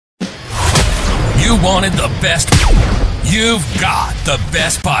You wanted the best. You've got the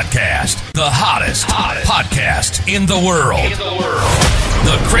best podcast. The hottest podcast in the world.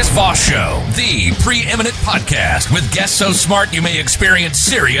 The Chris Voss Show, the preeminent podcast with guests so smart you may experience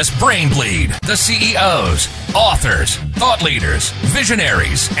serious brain bleed. The CEOs, authors, thought leaders,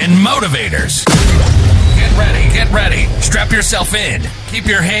 visionaries, and motivators. Get ready. Strap yourself in. Keep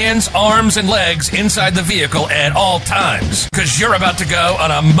your hands, arms, and legs inside the vehicle at all times, because you're about to go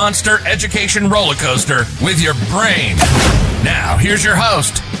on a monster education roller coaster with your brain. Now, here's your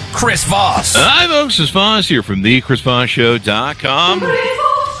host, Chris Voss. Hi, folks. It's Voss here from thechrisvossshow.com.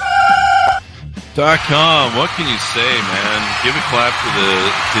 What can you say, man? Give a clap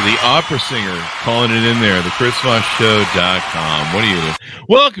to the opera singer calling it in there, thechrisvossshow.com. What do you do?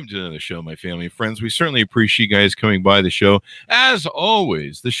 Welcome to another show, my family and friends. We certainly appreciate you guys coming by the show. As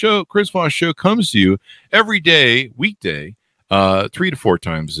always, the show, Chris Voss Show, comes to you every day, weekday, 3 to 4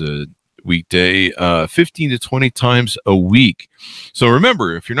 times a weekday, 15 to 20 times a week. So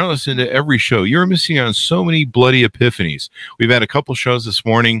remember, if you're not listening to every show, you're missing out on so many bloody epiphanies. We've had a couple shows this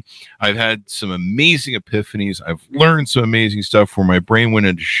morning. I've had some amazing epiphanies. I've learned some amazing stuff where my brain went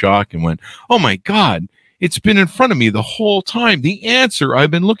into shock and went, oh my God, it's been in front of me the whole time. The answer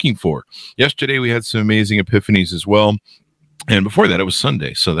I've been looking for. Yesterday, we had some amazing epiphanies as well. And before that, it was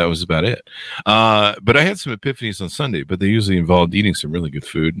Sunday, so that was about it. But I had some epiphanies on Sunday, but they usually involved eating some really good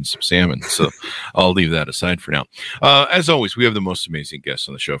food and some salmon, so I'll leave that aside for now. As always, we have the most amazing guests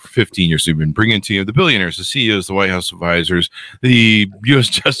on the show. For 15 years, we've been bringing to you the billionaires, the CEOs, the White House advisors, the U.S.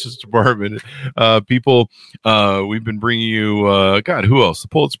 Justice Department people. We've been bringing you, God, who else? The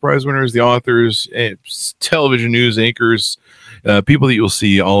Pulitzer Prize winners, the authors, television news anchors, people that you'll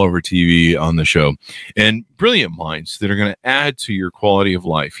see all over TV on the show, and brilliant minds that are going to add to your quality of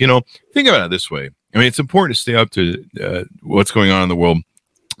life. You know, think about it this way. I mean, it's important to stay up to what's going on in the world,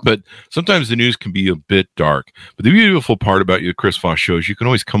 but sometimes the news can be a bit dark. But the beautiful part about the Chris Voss Show is you can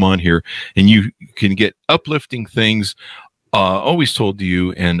always come on here and you can get uplifting things always told to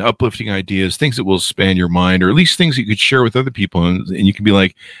you, and uplifting ideas, things that will expand your mind, or at least things that you could share with other people. And you can be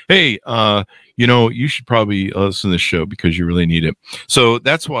like, hey, you know, you should probably listen to this show because you really need it. So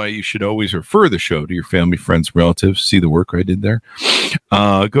that's why you should always refer the show to your family, friends, relatives. See the work I did there?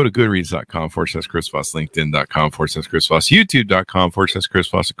 Go to goodreads.com/Chris Voss, LinkedIn.com/Chris Voss, YouTube.com/Chris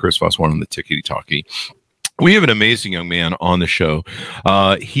Voss, Chris Voss one on the tickety talkie. We have an amazing young man on the show.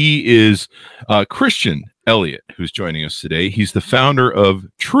 He is Christian Elliot, who's joining us today. He's the founder of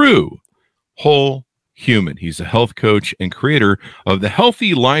True Whole Human. He's a health coach and creator of the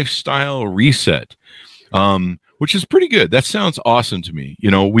Healthy Lifestyle Reset, which is pretty good. That sounds awesome to me.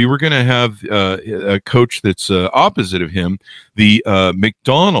 You know, we were going to have a coach that's opposite of him, the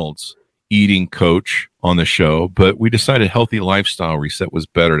McDonald's eating coach on the show, but we decided Healthy Lifestyle Reset was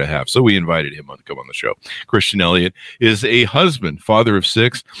better to have. So we invited him to come on the show. Christian Elliot is a husband, father of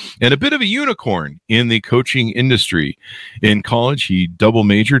 6, and a bit of a unicorn in the coaching industry. In college, he double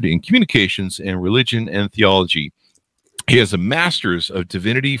majored in communications and religion and theology. He has a master's of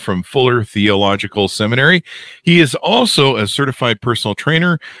divinity from Fuller Theological Seminary. He is also a certified personal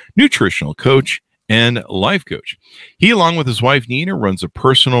trainer, nutritional coach, and life coach. He, along with his wife, Nina, runs a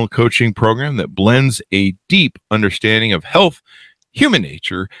personal coaching program that blends a deep understanding of health, human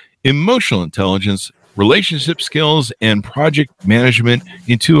nature, emotional intelligence, relationship skills, and project management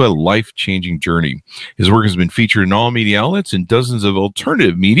into a life-changing journey. His work has been featured in all media outlets and dozens of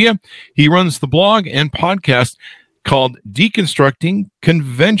alternative media. He runs the blog and podcast called Deconstructing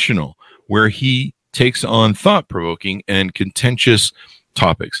Conventional, where he takes on thought-provoking and contentious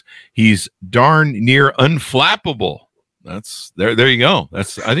topics. He's darn near unflappable. That's there you go.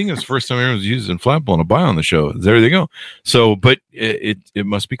 That's, I think it's the first time anyone's used unflappable in a bio on the show. There you go. So, but it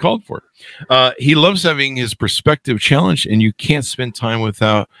must be called for. He loves having his perspective challenged, and you can't spend time with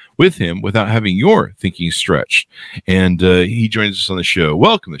him without having your thinking stretched. And he joins us on the show.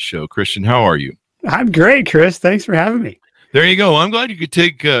 Welcome to the show, Christian. How are you? I'm great, Chris. Thanks for having me. There you go. I'm glad you could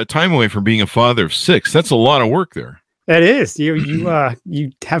take time away from being a father of 6. That's a lot of work there. That is. You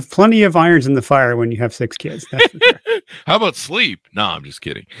have plenty of irons in the fire when you have 6 kids. That's for sure. How about sleep? No, I'm just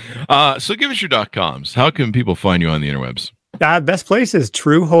kidding. So give us your .coms. How can people find you on the interwebs? Best place is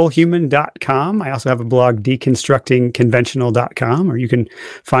truewholehuman.com. I also have a blog, deconstructingconventional.com, or you can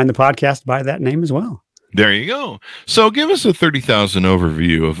find the podcast by that name as well. There you go. So give us a 30,000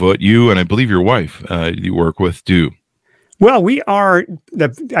 overview of what you and I believe your wife you work with do. Well, we are,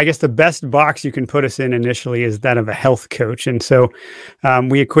 I guess the best box you can put us in initially is that of a health coach. And so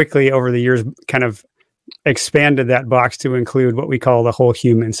we quickly over the years kind of expanded that box to include what we call the whole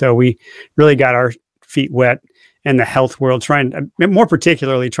human. So we really got our feet wet in the health world, more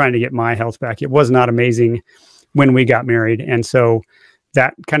particularly trying to get my health back. It was not amazing when we got married. And so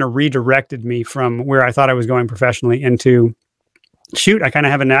that kind of redirected me from where I thought I was going professionally into, shoot, I kind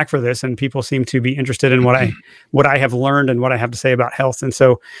of have a knack for this, and people seem to be interested in what I have learned and what I have to say about health. And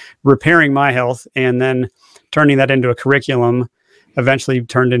so repairing my health and then turning that into a curriculum eventually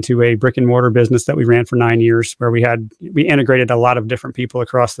turned into a brick and mortar business that we ran for 9 years, where we integrated a lot of different people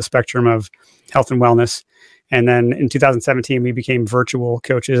across the spectrum of health and wellness. And then in 2017, we became virtual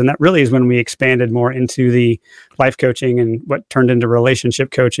coaches. And that really is when we expanded more into the life coaching and what turned into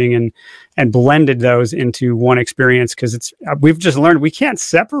relationship coaching, and blended those into one experience. Because we've just learned we can't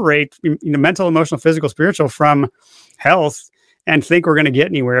separate mental, emotional, physical, spiritual from health and think we're going to get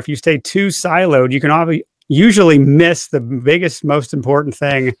anywhere. If you stay too siloed, you can usually miss the biggest, most important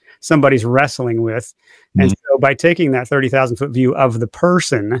thing somebody's wrestling with. And so by taking that 30,000 foot view of the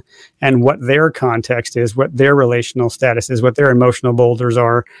person and what their context is, what their relational status is, what their emotional boulders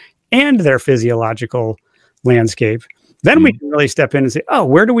are, and their physiological landscape, then we can really step in and say, oh,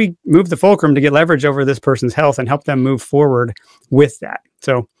 where do we move the fulcrum to get leverage over this person's health and help them move forward with that?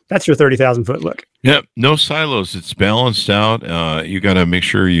 So that's your 30,000 foot look. Yeah, no silos. It's balanced out. You got to make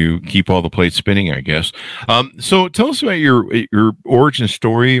sure you keep all the plates spinning, I guess. So tell us about your origin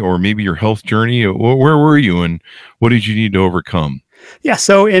story, or maybe your health journey. Where were you, and what did you need to overcome? Yeah,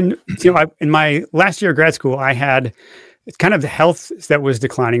 so in my last year of grad school, I had kind of the health that was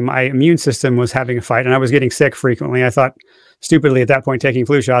declining. My immune system was having a fight, and I was getting sick frequently. I thought, stupidly at that point, taking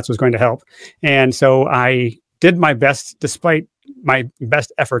flu shots was going to help, and so I did my best. Despite my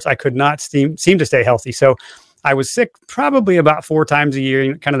best efforts, I could not seem to stay healthy. So I was sick probably about 4 times a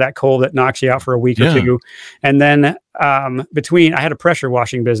year, kind of that cold that knocks you out for a week or two. And then I had a pressure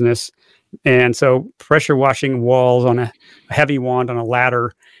washing business. And so pressure washing walls on a heavy wand on a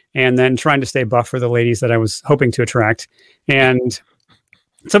ladder, and then trying to stay buff for the ladies that I was hoping to attract. And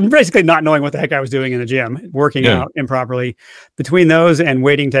so basically not knowing what the heck I was doing in the gym, working out improperly. Between those and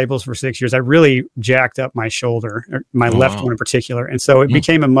waiting tables for 6 years, I really jacked up my shoulder, or my left one in particular. And so it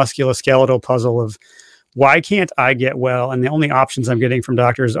became a musculoskeletal puzzle of, why can't I get well? And the only options I'm getting from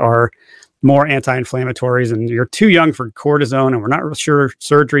doctors are more anti-inflammatories, and you're too young for cortisone, and we're not sure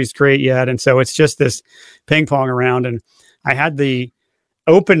surgery's great yet. And so it's just this ping pong around. And I had the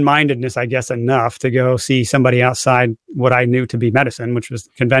open-mindedness, I guess, enough to go see somebody outside what I knew to be medicine, which was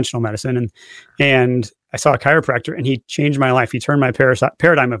conventional medicine. And I saw a chiropractor, and he changed my life. He turned my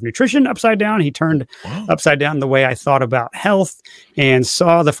paradigm of nutrition upside down. He turned upside down the way I thought about health, and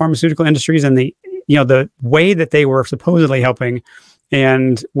saw the pharmaceutical industries and the way that they were supposedly helping,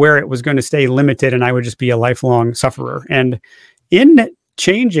 and where it was going to stay limited, and I would just be a lifelong sufferer. And in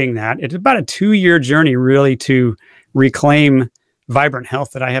changing that, it's about a 2-year journey really to reclaim vibrant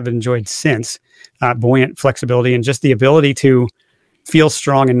health that I have enjoyed since, buoyant flexibility, and just the ability to feel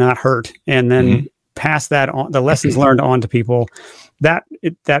strong and not hurt, and then pass that on, the lessons learned on to people. That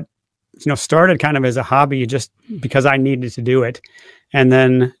started kind of as a hobby, just because I needed to do it. And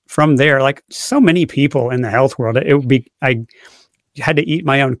then from there, like so many people in the health world, I had to eat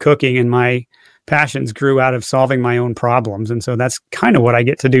my own cooking, and my passions grew out of solving my own problems. And so that's kind of what I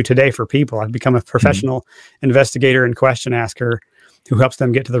get to do today for people. I've become a professional investigator and question asker who helps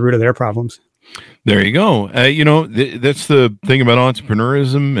them get to the root of their problems. There you go. That's the thing about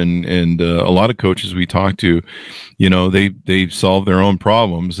entrepreneurism, and a lot of coaches we talk to, they solve their own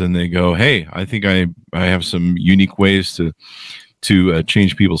problems, and they go, hey, I think I have some unique ways to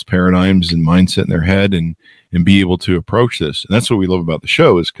change people's paradigms and mindset in their head, and be able to approach this. And that's what we love about the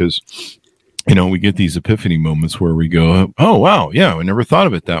show, is because, we get these epiphany moments where we go, oh, wow, yeah, I never thought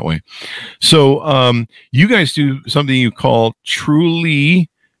of it that way. So you guys do something you call Truly,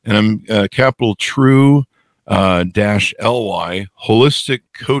 and I'm capital True dash LY, holistic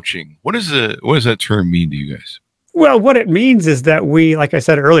coaching. What does that term mean to you guys? Well, what it means is that we, like I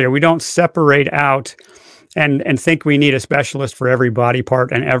said earlier, we don't separate out and think we need a specialist for every body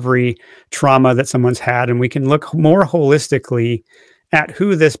part and every trauma that someone's had. And we can look more holistically at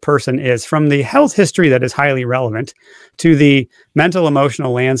who this person is, from the health history that is highly relevant, to the mental,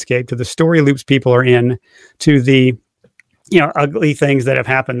 emotional landscape, to the story loops people are in, to the ugly things that have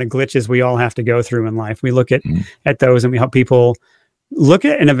happened, the glitches we all have to go through in life. We look at those, and we help people look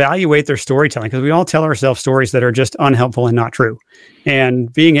at and evaluate their storytelling, because we all tell ourselves stories that are just unhelpful and not true.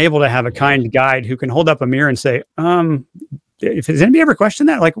 And being able to have a kind guide who can hold up a mirror and say, has anybody ever questioned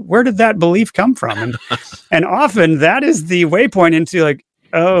that? Like, where did that belief come from? And often that is the waypoint into like,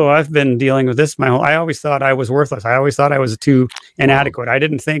 oh, I've been dealing with this I always thought I was worthless. I always thought I was too inadequate. I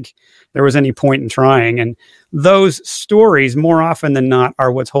didn't think there was any point in trying. And those stories, more often than not,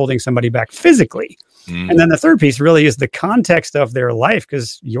 are what's holding somebody back physically. And then the third piece really is the context of their life,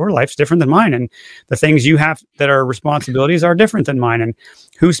 because your life's different than mine. And the things you have that are responsibilities are different than mine. And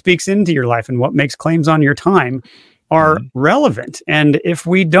who speaks into your life and what makes claims on your time are relevant. And if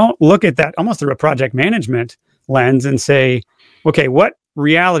we don't look at that almost through a project management lens and say, okay, what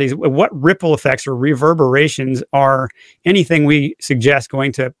realities, what ripple effects or reverberations are anything we suggest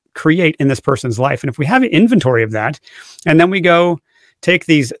going to create in this person's life? And if we have an inventory of that, and then we go take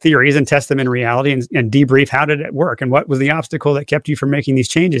these theories and test them in reality and debrief, how did it work? And what was the obstacle that kept you from making these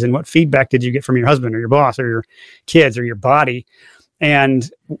changes? And what feedback did you get from your husband or your boss or your kids or your body? And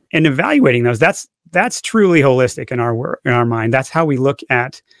evaluating those, that's truly holistic in our work, in our mind. That's how we look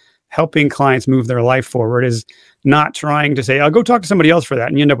at helping clients move their life forward, is not trying to say, I'll go talk to somebody else for that.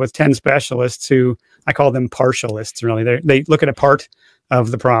 And you end up with 10 specialists who, I call them partialists, really. They look at a part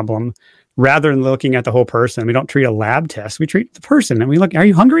of the problem rather than looking at the whole person. We don't treat a lab test. We treat the person, and we look, are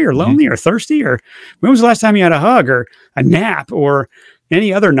you hungry or lonely or thirsty? Or when was the last time you had a hug or a nap or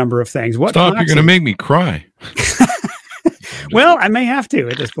any other number of things? Stop, you're going to make me cry. Well, I may have to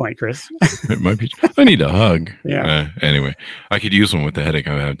at this point, Chris. It might be. I need a hug. Yeah. Anyway, I could use one with the headache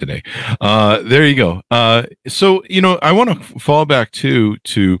I have today. There you go. So, I want to fall back to,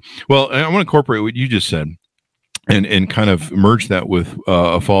 well, I want to incorporate what you just said and kind of merge that with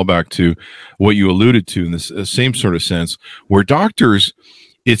a fallback to what you alluded to in this same sort of sense, where doctors,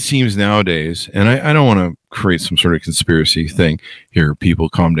 it seems nowadays, and I don't want to create some sort of conspiracy thing here, people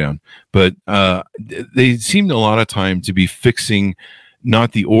calm down, but they seem a lot of time to be fixing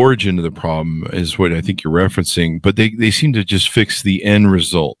not the origin of the problem, is what I think you're referencing, but they seem to just fix the end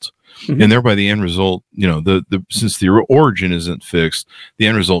result. And thereby the end result, since the origin isn't fixed, the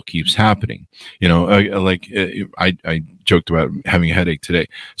end result keeps happening. I joked about having a headache today.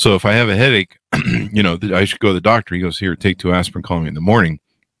 So if I have a headache, I should go to the doctor. He goes, here, take 2 aspirin, call me in the morning.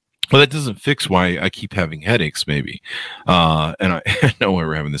 Well, that doesn't fix why I keep having headaches, maybe. And I know why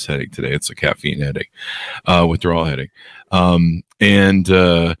we're having this headache today. It's a caffeine headache, withdrawal headache. And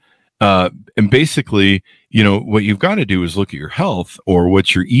basically, what you've got to do is look at your health, or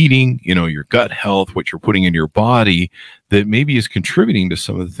what you're eating, your gut health, what you're putting into your body that maybe is contributing to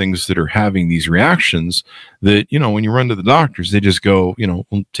some of the things that are having these reactions that, when you run to the doctors, they just go,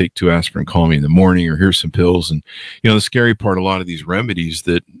 we'll take 2 aspirin, call me in the morning, or here's some pills. And, the scary part, a lot of these remedies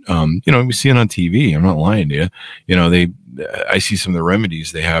that, we see it on TV. I'm not lying to you. I see some of the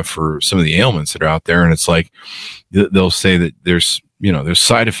remedies they have for some of the ailments that are out there. And it's like, they'll say that there's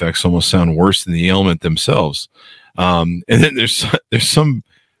side effects almost sound worse than the ailment themselves. And then there's some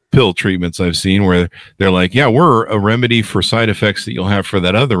pill treatments I've seen where they're like, yeah, we're a remedy for side effects that you'll have for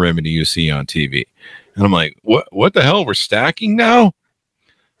that other remedy you see on TV. And I'm like, what the hell? We're stacking now?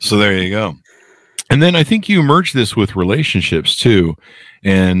 So there you go. And then I think you merge this with relationships too,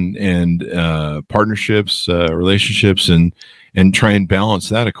 and partnerships, relationships, and try and balance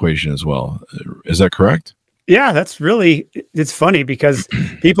that equation as well. Is that correct? Yeah, it's funny because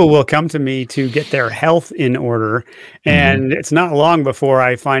people will come to me to get their health in order. And it's not long before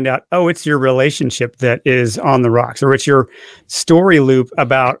I find out, it's your relationship that is on the rocks, or it's your story loop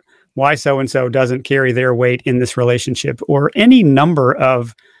about why so-and-so doesn't carry their weight in this relationship, or any number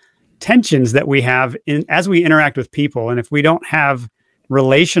of tensions that we have as we interact with people. And if we don't have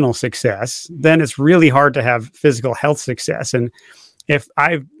relational success, then it's really hard to have physical health success. And if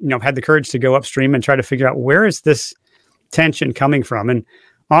I've had the courage to go upstream and try to figure out where is this tension coming from, and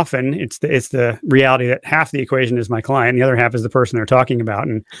often it's the reality that half the equation is my client, the other half is the person they're talking about,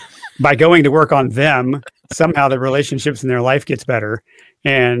 and by going to work on them, somehow the relationships in their life gets better.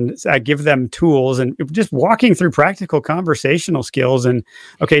 And I give them tools and just walking through practical conversational skills. And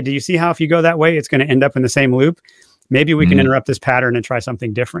okay, do you see how if you go that way, it's going to end up in the same loop? Maybe we can interrupt this pattern and try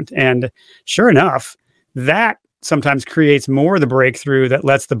something different. And sure enough, that sometimes creates more of the breakthrough that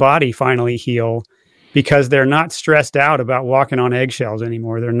lets the body finally heal, because they're not stressed out about walking on eggshells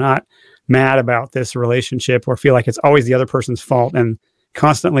anymore. They're not mad about this relationship or feel like it's always the other person's fault and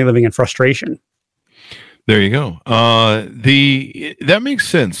constantly living in frustration. There you go. That makes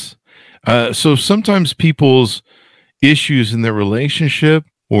sense. So sometimes people's issues in their relationship,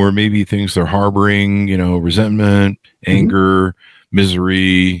 or maybe things they're harboring, resentment, anger,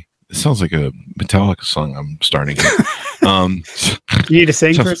 misery. It sounds like a Metallica song I'm starting. You need to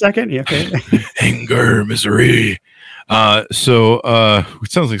sing for a second? Yeah, okay. Anger, misery. So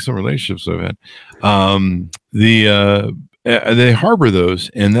it sounds like some relationships I've had. They harbor those,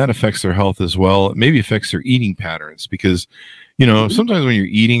 and that affects their health as well. It maybe affects their eating patterns, because, sometimes when you're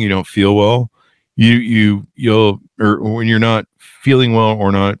eating, you don't feel well. Or when you're not feeling well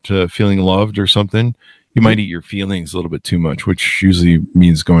or not feeling loved or something, You might eat your feelings a little bit too much, which usually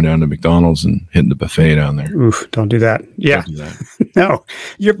means going down to McDonald's and hitting the buffet down there. Oof, don't do that. Yeah. Don't do that. No,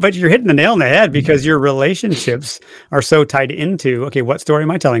 but you're hitting the nail on the head because your relationships are so tied into, okay, what story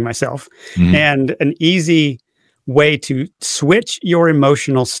am I telling myself? Mhm. And an easy way to switch your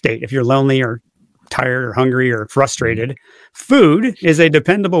emotional state, if you're lonely or tired or hungry or frustrated, food is a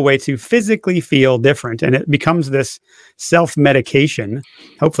dependable way to physically feel different. And it becomes this self-medication,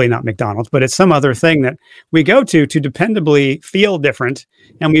 hopefully not McDonald's, but it's some other thing that we go to dependably feel different.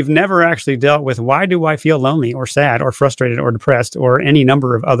 And we've never actually dealt with, why do I feel lonely or sad or frustrated or depressed or any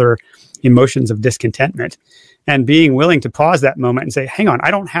number of other emotions of discontentment? And being willing to pause that moment and say, hang on,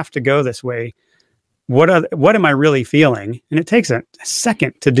 I don't have to go this way. What am I really feeling? And it takes a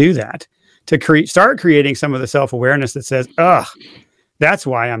second to do that, to start creating some of the self-awareness that says, that's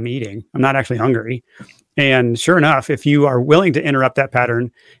why I'm eating. I'm not actually hungry. And sure enough, if you are willing to interrupt that pattern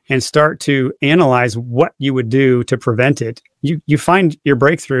and start to analyze what you would do to prevent it, you find your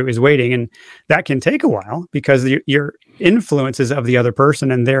breakthrough is waiting. And that can take a while because your influences of the other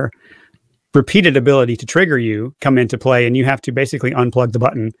person and their repeated ability to trigger you come into play. And you have to basically unplug the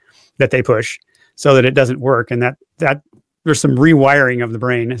button that they push so that it doesn't work. And that there's some rewiring of the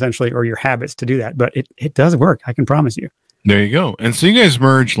brain essentially, or your habits to do that. But it does work. I can promise you. There you go. And so you guys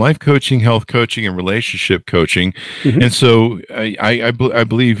merge life coaching, health coaching, and relationship coaching. Mhm. And so I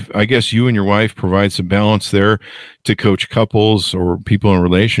believe, I guess you and your wife provide some balance there to coach couples or people in a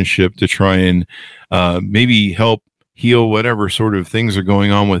relationship to try and maybe help heal whatever sort of things are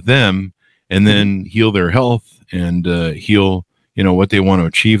going on with them, and then heal their health and heal, what they want to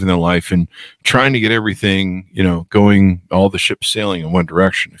achieve in their life, and trying to get everything, going, all the ships sailing in one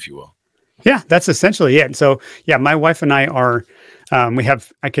direction, if you will. Yeah, that's essentially it. So yeah, my wife and I are,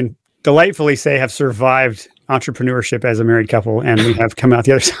 I can delightfully say, have survived entrepreneurship as a married couple, and we have come out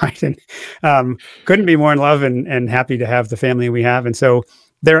the other side, and couldn't be more in love and happy to have the family we have. And so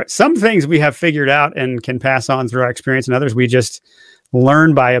there are some things we have figured out and can pass on through our experience, and others we just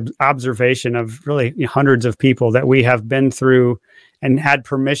learn by observation of really hundreds of people that we have been through and had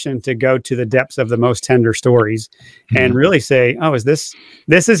permission to go to the depths of the most tender stories and really say, this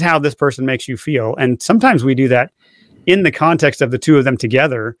is how this person makes you feel. And sometimes we do that in the context of the two of them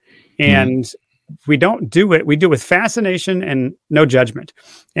together. And we don't do it. We do it with fascination and no judgment.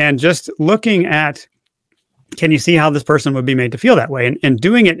 And just looking at, can you see how this person would be made to feel that way? And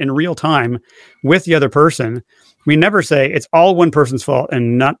doing it in real time with the other person. We never say it's all one person's fault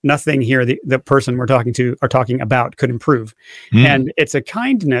and nothing here the person we're talking to or talking about could improve. And it's a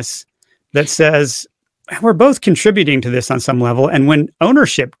kindness that says we're both contributing to this on some level. And when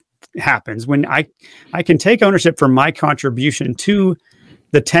ownership happens, when I can take ownership for my contribution to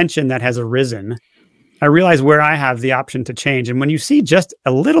the tension that has arisen, I realize where I have the option to change. And when you see just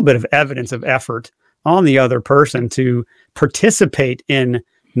a little bit of evidence of effort on the other person to participate in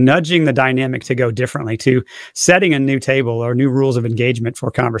nudging the dynamic to go differently, to setting a new table or new rules of engagement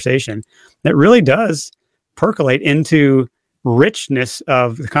for conversation, that really does percolate into richness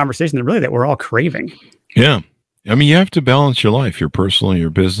of the conversation that we're all craving. Yeah. I mean, you have to balance your life, your personal, your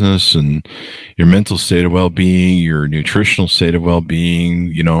business, and your mental state of well-being, your nutritional state of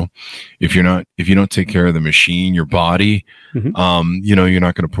well-being. If you don't take care of the machine, your body, you're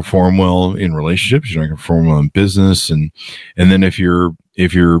not going to perform well in relationships. You're not going to perform well in business. And then if you're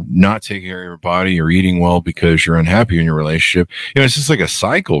not taking care of your body or eating well because you're unhappy in your relationship, it's just like a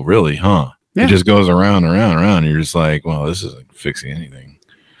cycle, really, huh? Yeah. It just goes around and around and around. And you're just like, well, this isn't fixing anything.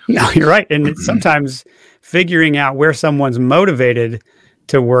 No, you're right. And it's sometimes figuring out where someone's motivated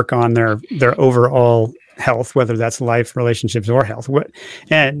to work on their overall health, whether that's life, relationships, or health,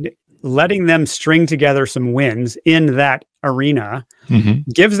 and letting them string together some wins in that arena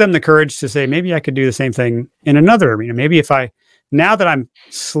gives them the courage to say, maybe I could do the same thing in another arena. Maybe now that I'm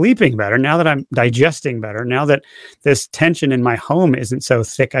sleeping better, now that I'm digesting better, now that this tension in my home isn't so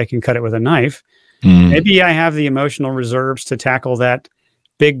thick I can cut it with a knife, maybe I have the emotional reserves to tackle that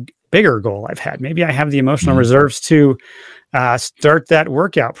bigger goal I've had. Maybe I have the emotional reserves to start that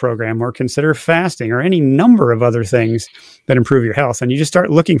workout program or consider fasting or any number of other things that improve your health. And you just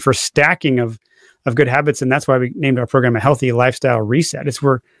start looking for stacking of good habits. And that's why we named our program A Healthy Lifestyle Reset.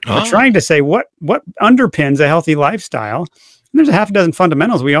 We're trying to say what underpins a healthy lifestyle. And there's a half a dozen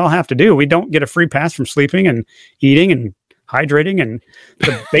fundamentals we all have to do. We don't get a free pass from sleeping and eating and hydrating and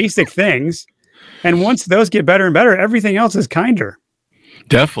the basic things. And once those get better and better, everything else is kinder.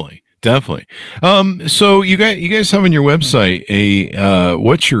 Definitely. Definitely. So you guys have on your website a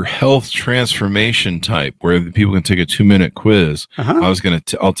what's your health transformation type, where the people can take a 2-minute quiz.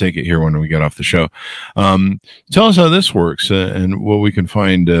 I'll take it here when we get off the show. Tell us how this works and what we can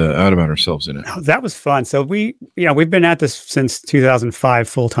find out about ourselves in it. Oh, that was fun. So we've been at this since 2005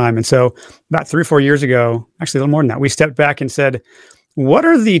 full time, and so about 3 or 4 years ago, actually a little more than that, we stepped back and said, what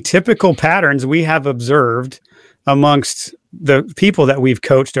are the typical patterns we have observed amongst the people that we've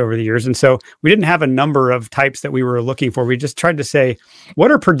coached over the years? And so we didn't have a number of types that we were looking for. We just tried to say,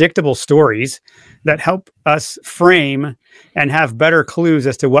 what are predictable stories that help us frame and have better clues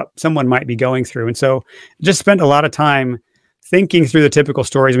as to what someone might be going through? And so just spent a lot of time thinking through the typical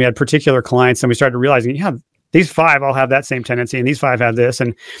stories. We had particular clients, and we started realizing, yeah, these 5 all have that same tendency, and these 5 have this.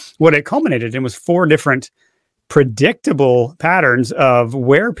 And what it culminated in was 4 different predictable patterns of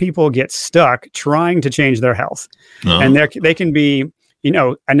where people get stuck trying to change their health. And they can be,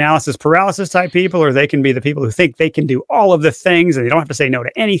 analysis paralysis type people, or they can be the people who think they can do all of the things and they don't have to say no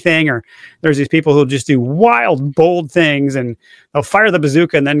to anything. Or there's these people who just do wild, bold things and they'll fire the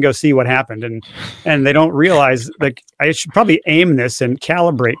bazooka and then go see what happened. And they don't realize, like, I should probably aim this and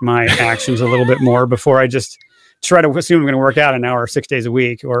calibrate my actions a little bit more before I just try to assume I'm going to work out an hour 6 days a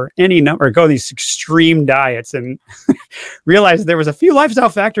week, or go these extreme diets, and realize there was a few lifestyle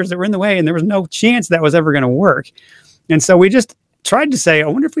factors that were in the way and there was no chance that was ever going to work. And so we just tried to say, I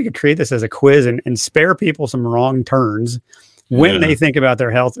wonder if we could create this as a quiz and spare people some wrong turns when they think about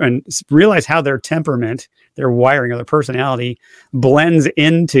their health, and realize how their temperament, their wiring, or their personality blends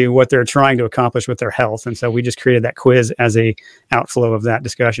into what they're trying to accomplish with their health. And so we just created that quiz as a outflow of that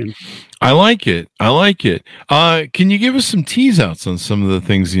discussion. I like it. Can you give us some tease outs on some of the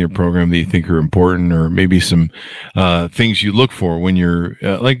things in your program that you think are important, or maybe some things you look for when you're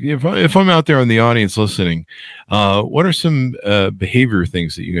like, if I'm out there in the audience listening, what are some behavior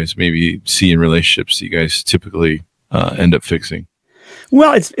things that you guys maybe see in relationships that you guys typically end up fixing?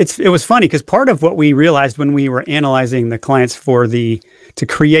 Well, it was funny because part of what we realized when we were analyzing the clients to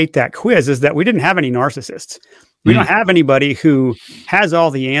create that quiz is that we didn't have any narcissists. We don't have anybody who has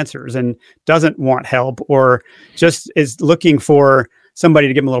all the answers and doesn't want help, or just is looking for somebody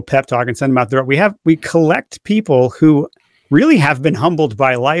to give them a little pep talk and send them out there. We collect people who really have been humbled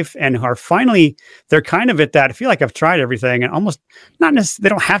by life and are finally, they're kind of at that, I feel like I've tried everything, and almost not necessarily, they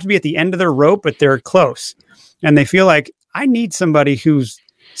don't have to be at the end of their rope, but they're close. And they feel like, I need somebody who's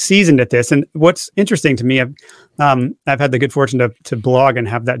seasoned at this. And what's interesting to me, I've had the good fortune to blog and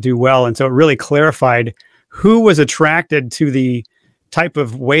have that do well. And so it really clarified who was attracted to the type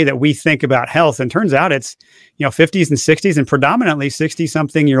of way that we think about health. And turns out it's, 50s and 60s and predominantly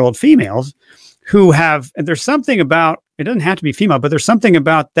 60-something-year-old females who have, and there's something about, it doesn't have to be female, but there's something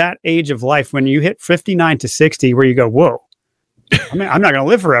about that age of life when you hit 59 to 60 where you go, whoa, I'm not going to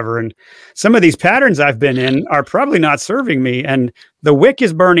live forever. And some of these patterns I've been in are probably not serving me. And the wick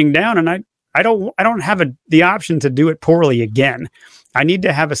is burning down, and I don't have the option to do it poorly again. I need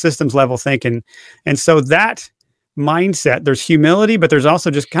to have a systems level thinking. And so that mindset, there's humility, but there's also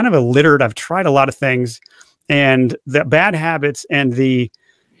just kind of I've tried a lot of things, and the bad habits and the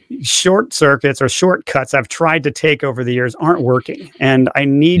short circuits or shortcuts I've tried to take over the years aren't working. And I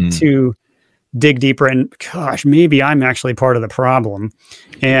need to dig deeper, and gosh, maybe I'm actually part of the problem.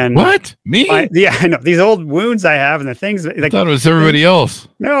 And what? Me? I know these old wounds I have and the things I thought it was everybody else.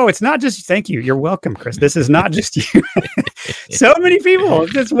 No, it's not just, thank you. You're welcome, Chris. This is not just you. So many people,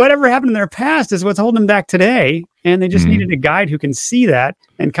 just whatever happened in their past is what's holding them back today. And they just needed a guide who can see that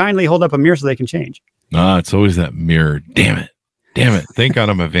and kindly hold up a mirror so they can change. It's always that mirror. Damn it. Thank God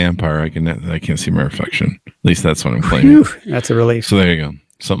I'm a vampire. I can't see my reflection. At least that's what I'm claiming. That's a relief. So there you go.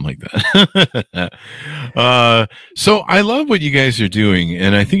 Something like that. So I love what you guys are doing,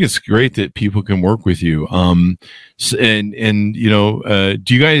 and I think it's great that people can work with you. Do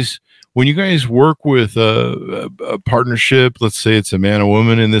you guys, when you guys work with a partnership, let's say it's a man or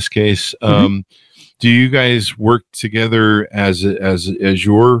woman in this case, do you guys work together as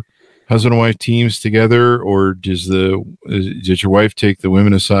your husband and wife teams together, or does your wife take the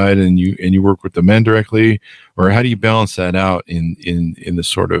women aside and you work with the men directly, or how do you balance that out in the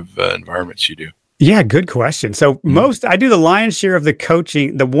sort of environments you do? Yeah, good question. So I do the lion's share of the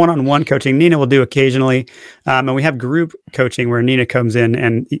coaching, the one-on-one coaching. Nina will do occasionally. And we have group coaching where Nina comes in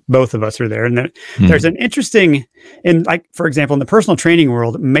and both of us are there. And there's an interesting, for example, in the personal training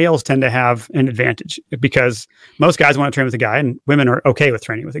world, males tend to have an advantage because most guys want to train with a guy and women are okay with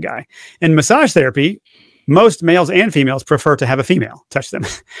training with a guy. In massage therapy, most males and females prefer to have a female touch them.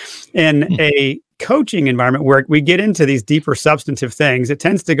 In a coaching environment where we get into these deeper substantive things, it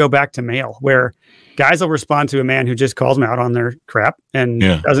tends to go back to male, where guys will respond to a man who just calls them out on their crap and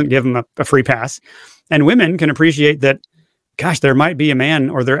doesn't give them a free pass. And women can appreciate that, gosh, there might be a man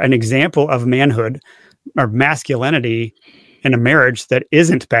or an example of manhood or masculinity in a marriage that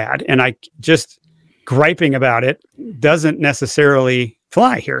isn't bad. And I just griping about it doesn't necessarily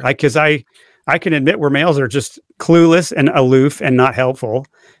fly here. Because I can admit where males are just clueless and aloof and not helpful.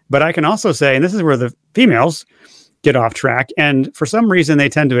 But I can also say, and this is where the females get off track. And for some reason, they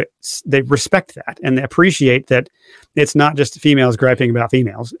respect that and they appreciate that it's not just females griping about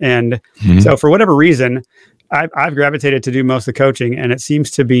females. And so for whatever reason, I've gravitated to do most of the coaching, and it seems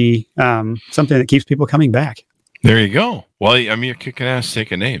to be something that keeps people coming back. There you go. Well, I mean, you're kicking ass,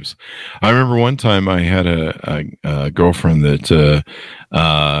 taking names. I remember one time I had a girlfriend that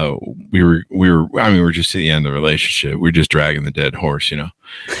we were just at the end of the relationship. We were just dragging the dead horse,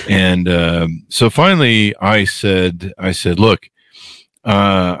 And so finally, I said, look,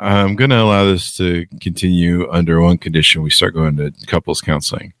 I'm going to allow this to continue under one condition: we start going to couples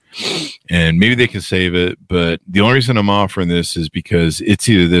counseling, and maybe they can save it. But the only reason I'm offering this is because it's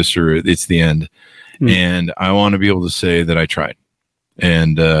either this or it's the end. And I want to be able to say that I tried,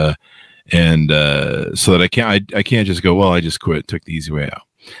 and so that I can't just go, well, I just quit, took the easy way out,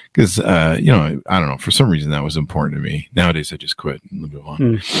 because I don't know, for some reason that was important to me. Nowadays I just quit and move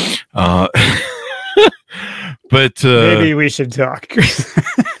on. But maybe we should talk.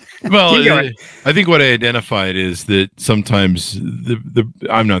 Well, I think what I identified is that sometimes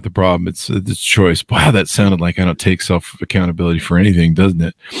I'm not the problem; it's the choice. Wow, that sounded like I don't take self accountability for anything, doesn't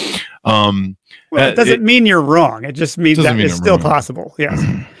it? Well, it doesn't mean you're wrong. It just means that it's still possible. Yes.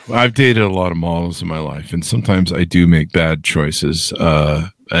 I've dated a lot of models in my life, and sometimes I do make bad choices.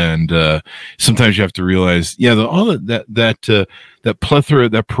 And sometimes you have to realize, all that plethora,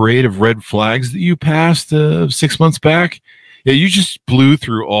 that parade of red flags that you passed 6 months back, you just blew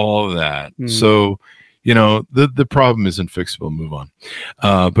through all of that. So, the problem isn't fixable. Move on.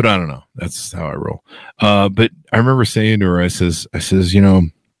 But I don't know. That's how I roll. But I remember saying to her, I says,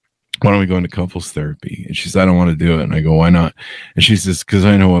 why don't we go into couples therapy? And she says, I don't want to do it. And I go, why not? And she says, because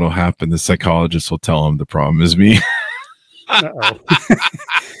I know what'll happen. The psychologist will tell him the problem is me. Uh-oh.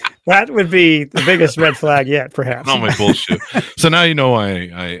 That would be the biggest red flag yet, perhaps. Oh, my bullshit. So now you know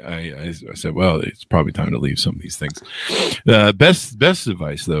why I said, well, it's probably time to leave some of these things. Best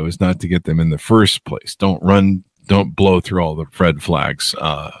advice, though, is not to get them in the first place. Don't blow through all the red flags,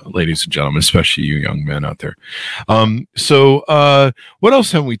 ladies and gentlemen, especially you young men out there. So what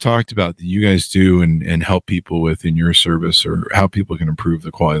else have we talked about that you guys do and help people with in your service, or how people can improve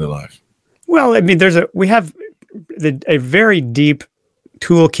the quality of their life? Well, I mean, we have a very deep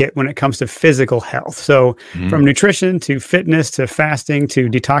toolkit when it comes to physical health. So from nutrition to fitness to fasting to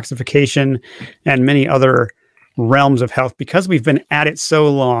detoxification and many other realms of health, because we've been at it so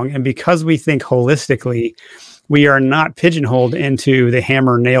long and because we think holistically, we are not pigeonholed into the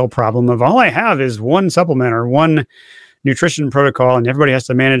hammer nail problem of all I have is one supplement or one nutrition protocol, and everybody has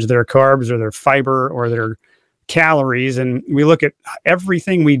to manage their carbs or their fiber or their calories. And we look at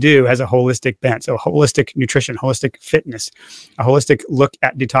everything we do as a holistic bent. So holistic nutrition, holistic fitness, a holistic look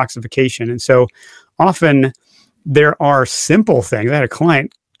at detoxification. And so often there are simple things. I had a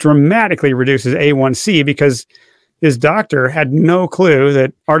client dramatically reduces A1C because his doctor had no clue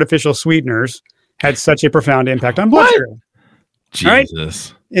that artificial sweeteners had such a profound impact on blood sugar.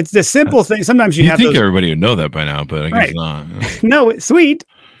 Jesus. Right? It's the simple thing. Sometimes you have think everybody would know that by now, but I guess not. No, sweet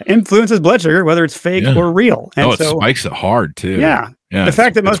influences blood sugar, whether it's fake or real. And it spikes it hard too. Yeah. The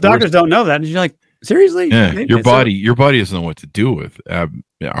fact that most doctors don't know that, and you're like, seriously? Yeah. Your body doesn't know what to do with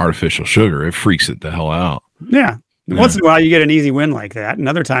artificial sugar. It freaks it the hell out. Yeah. Once in a while you get an easy win like that. And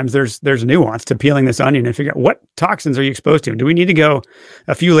other times there's nuance to peeling this onion and figure out what toxins are you exposed to. Do we need to go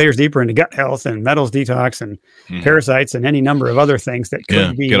a few layers deeper into gut health and metals detox and parasites and any number of other things that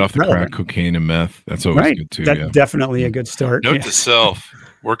could be get off the relevant. crack cocaine and meth. That's always good too. That's definitely a good start. Note to self.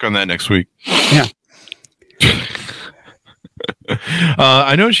 Work on that next week. Yeah.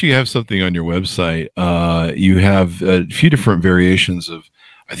 I noticed you have something on your website. You have a few different variations of,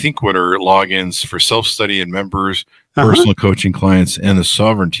 I think, what are logins for self-study and members, personal coaching clients, and the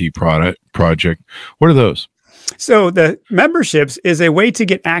Sovereignty project. What are those? So the memberships is a way to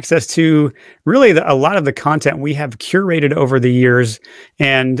get access to really a lot of the content we have curated over the years.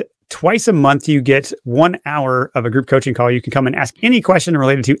 And twice a month, you get 1 hour of a group coaching call. You can come and ask any question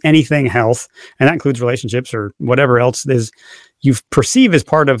related to anything health, and that includes relationships or whatever else is you perceive as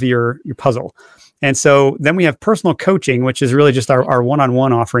part of your puzzle. And so then we have personal coaching, which is really just our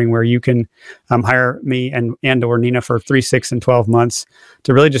one-on-one offering where you can hire me and or Nina for 3, 6, and 12 months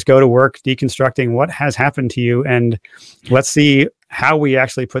to really just go to work deconstructing what has happened to you. And let's see how we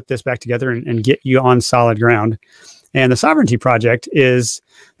actually put this back together and get you on solid ground. And the Sovereignty Project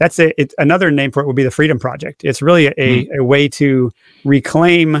another name for it would be the Freedom Project. It's really a way to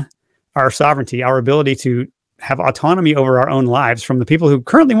reclaim our sovereignty, our ability to have autonomy over our own lives from the people who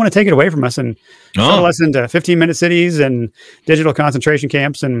currently want to take it away from us and settle us into 15-minute cities and digital concentration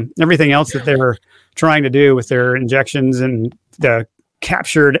camps and everything else that they're trying to do with their injections and the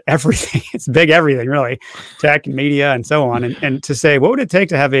captured everything. It's big everything, really, tech and media and so on. And to say, what would it take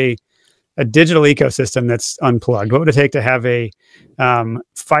to have a digital ecosystem that's unplugged? What would it take to have a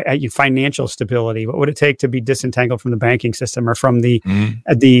financial stability? What would it take to be disentangled from the banking system or from the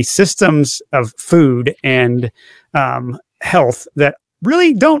systems of food and health that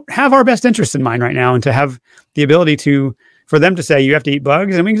really don't have our best interests in mind right now? And to have the ability for them to say, you have to eat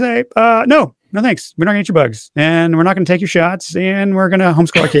bugs, and we can say, no, thanks. We're not going to eat your bugs, and we're not going to take your shots, and we're going to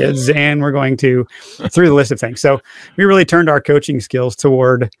homeschool our kids, and we're going to through the list of things. So we really turned our coaching skills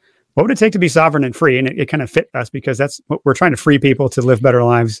toward what would it take to be sovereign and free? And it kind of fit us because that's what we're trying to free people to live better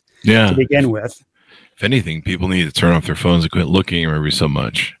lives to begin with. If anything, people need to turn off their phones and quit looking at every so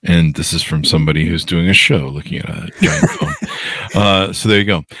much. And this is from somebody who's doing a show looking at a giant phone. So there you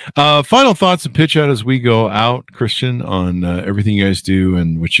go. Final thoughts and pitch out as we go out, Christian, on everything you guys do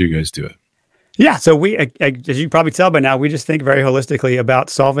and what you guys do. Yeah. So we, as you probably tell by now, we just think very holistically about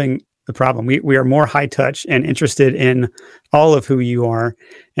solving the problem. We are more high touch and interested in all of who you are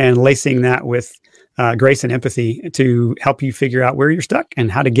and lacing that with grace and empathy to help you figure out where you're stuck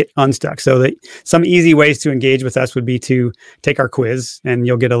and how to get unstuck. So that some easy ways to engage with us would be to take our quiz, and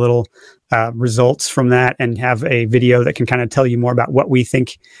you'll get a little results from that and have a video that can kind of tell you more about what we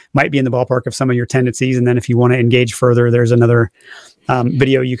think might be in the ballpark of some of your tendencies. And then if you want to engage further, there's another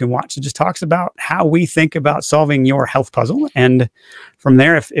video you can watch. It just talks about how we think about solving your health puzzle. And from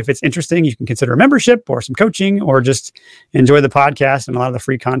there, if it's interesting, you can consider a membership or some coaching or just enjoy the podcast and a lot of the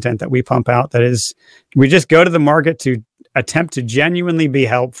free content that we pump out. That is, we just go to the market to attempt to genuinely be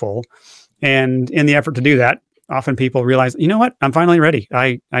helpful. And in the effort to do that, often people realize, you know what, I'm finally ready.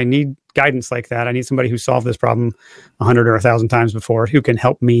 I need guidance like that. I need somebody who solved this problem 100 or 1,000 times before who can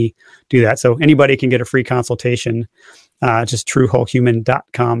help me do that. So anybody can get a free consultation. Just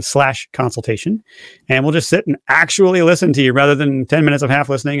truewholehuman.com/consultation. And we'll just sit and actually listen to you rather than 10 minutes of half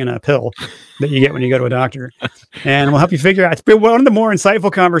listening and a pill that you get when you go to a doctor. And we'll help you figure out. It's been one of the more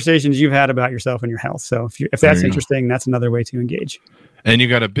insightful conversations you've had about yourself and your health. So if that's interesting, that's another way to engage. And you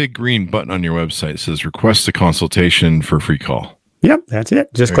got a big green button on your website that says request a consultation for a free call. Yep, that's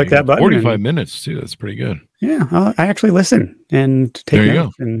it. Just click that button. 45 minutes too. That's pretty good. Yeah, I actually listen and take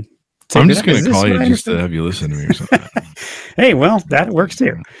notes. And I'm just going to call you just to have you listen to me or something. Hey, well, that works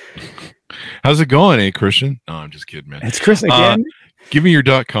too. How's it going, Christian? No, I'm just kidding, man. It's Chris again. Give me your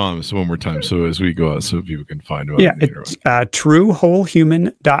 .com one more time so as we go out so people can find out. Yeah, it's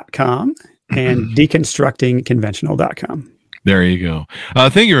truewholehuman.com and deconstructingconventional.com. There you go.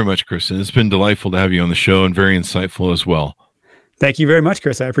 Thank you very much, Kristen. It's been delightful to have you on the show and very insightful as well. Thank you very much,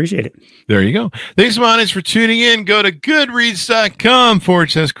 Chris. I appreciate it. There you go. Thanks, Monis, for tuning in. Go to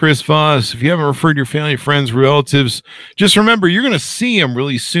goodreads.com/Chris Voss. If you haven't referred your family, friends, relatives, just remember, you're going to see them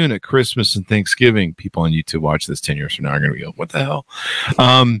really soon at Christmas and Thanksgiving. People on YouTube watch this 10 years from now are going to go, what the hell?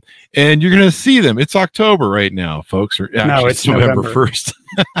 And you're going to see them. It's October right now, folks. No, it's November 1st.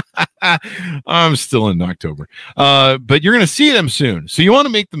 I'm still in October. But you're going to see them soon. So you want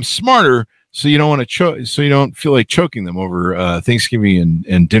to make them smarter. So you don't want to choke. So you don't feel like choking them over Thanksgiving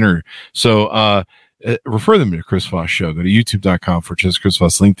and dinner. So refer them to the Chris Voss Show. Go to youtube.com/Chris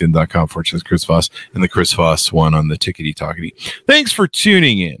Voss, LinkedIn.com/Chris Voss, and the Chris Voss one on the Tickety Talkety. Thanks for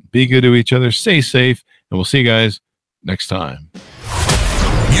tuning in. Be good to each other. Stay safe, and we'll see you guys next time.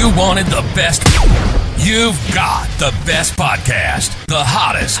 You wanted the best. You've got the best podcast, the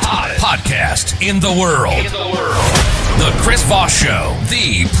hottest podcast in the world. The Chris Voss Show,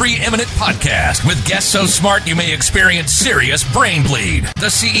 the preeminent podcast with guests so smart you may experience serious brain bleed. The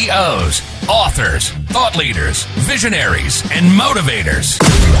CEOs, authors, thought leaders, visionaries, and motivators.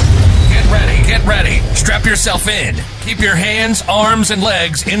 Get ready. Strap yourself in. Keep your hands, arms, and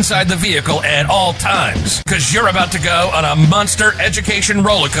legs inside the vehicle at all times, because you're about to go on a monster education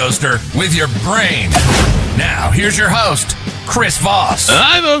roller coaster with your brain. Now, here's your host, Chris Voss.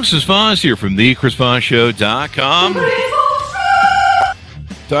 Hi, folks. It's Voss here from thechrisvossshow.com.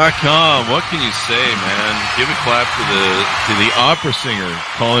 What can you say, man? Give a clap to the opera singer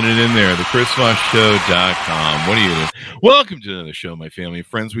calling it in there. The ChrisVossShow.com. What are you doing? Welcome to another show, my family and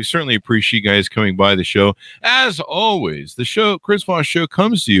friends. We certainly appreciate you guys coming by the show. As always, the show, Chris Voss Show,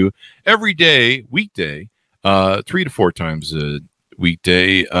 comes to you every day, weekday, 3 to 4 times a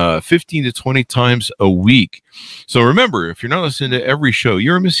weekday, 15 to 20 times a week. So remember, if you're not listening to every show,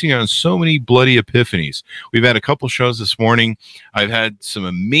 you're missing out on so many bloody epiphanies. We've had a couple shows this morning. I've had some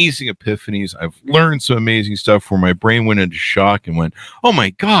amazing epiphanies. I've learned some amazing stuff where my brain went into shock and went, oh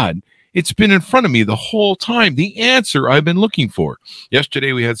my God, it's been in front of me the whole time. The answer I've been looking for.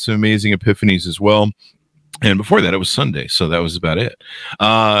 Yesterday, we had some amazing epiphanies as well. And before that, it was Sunday, so that was about it.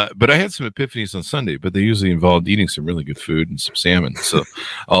 But I had some epiphanies on Sunday, but they usually involved eating some really good food and some salmon. So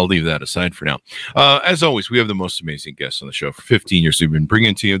I'll leave that aside for now. As always, we have the most amazing guests on the show. For 15 years, we've been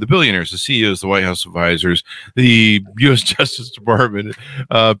bringing to you the billionaires, the CEOs, the White House advisors, the U.S. Justice Department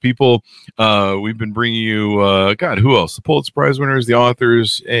people. We've been bringing you, God, who else? The Pulitzer Prize winners, the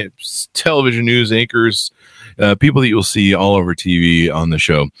authors, television news anchors, people that you'll see all over TV on the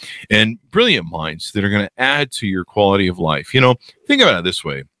show, and brilliant minds that are going to add to your quality of life. You know, think about it this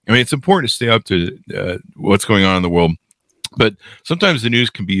way. I mean, it's important to stay up to what's going on in the world, but sometimes the news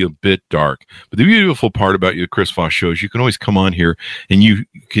can be a bit dark. But the beautiful part about your Chris Voss show is you can always come on here and you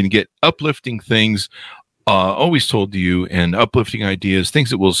can get uplifting things always told to you, and uplifting ideas, things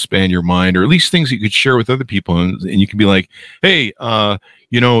that will expand your mind, or at least things that you could share with other people. And you can be like, hey,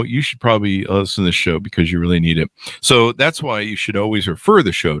 you know, you should probably listen to this show because you really need it. So that's why you should always refer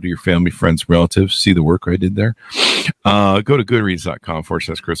the show to your family, friends, relatives. See the work I did there? Go to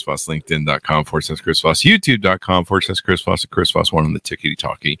goodreads.com/Chris Voss, LinkedIn.com/Chris Voss, YouTube.com/Chris Voss, and Chris Voss 1 on the tickety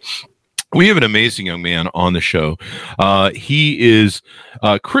talkie. We have an amazing young man on the show. He is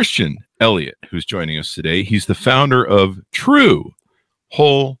Christian Elliot, who's joining us today. He's the founder of True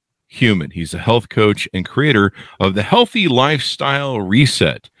Whole Human. He's a health coach and creator of the Healthy Lifestyle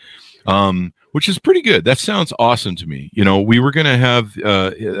Reset, which is pretty good. That sounds awesome to me. You know, we were going to have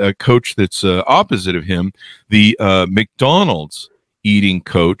a coach that's opposite of him, the McDonald's eating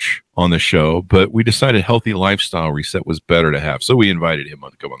coach, on the show, but we decided Healthy Lifestyle Reset was better to have. So we invited him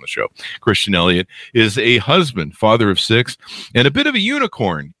to come on the show. Christian Elliot is a husband, father of 6, and a bit of a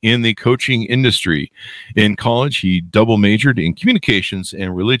unicorn in the coaching industry. In college, he double majored in communications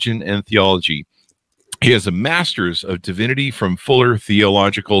and religion and theology. He has a master's of divinity from Fuller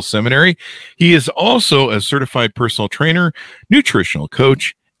Theological Seminary. He is also a certified personal trainer, nutritional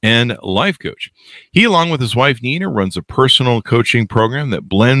coach, and life coach. He, along with his wife, Nina, runs a personal coaching program that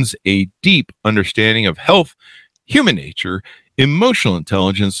blends a deep understanding of health, human nature, emotional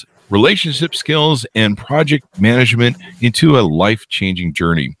intelligence, relationship skills, and project management into a life-changing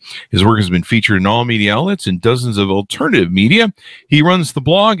journey. His work has been featured in all media outlets and dozens of alternative media. He runs the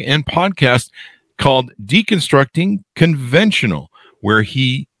blog and podcast called Deconstructing Conventional, where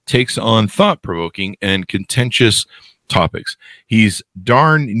he takes on thought-provoking and contentious topics. He's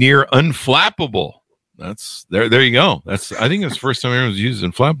darn near unflappable. That's there you go. That's, I think it's the first time anyone's used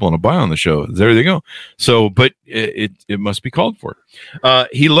unflappable in a bio on the show. There they go. So, but it must be called for.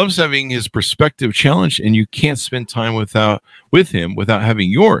 He loves having his perspective challenged, and you can't spend time with him without having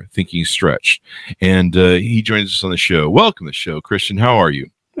your thinking stretched. And he joins us on the show. Welcome to the show, Christian. How are you?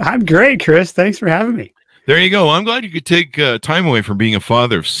 I'm great, Chris. Thanks for having me. There you go. I'm glad you could take time away from being a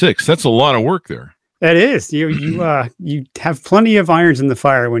father of 6. That's a lot of work there. That is. You have plenty of irons in the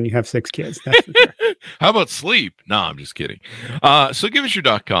fire when you have 6 kids. That's for sure. How about sleep? No, I'm just kidding. So give us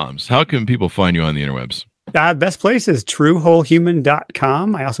your .coms. How can people find you on the interwebs? Best place is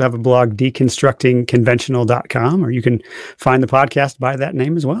truewholehuman.com. I also have a blog, deconstructingconventional.com, or you can find the podcast by that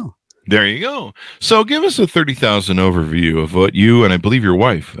name as well. There you go. So give us a 30,000 overview of what you and I believe your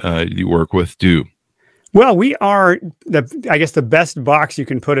wife you work with do. Well, we are, I guess the best box you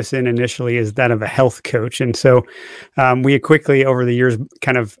can put us in initially is that of a health coach. And so we quickly over the years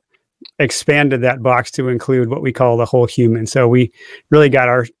kind of expanded that box to include what we call the whole human. So we really got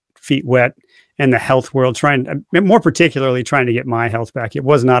our feet wet in the health world, more particularly trying to get my health back. It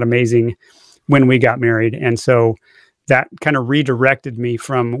was not amazing when we got married. And so that kind of redirected me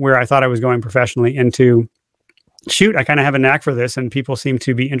from where I thought I was going professionally into, shoot, I kind of have a knack for this, and people seem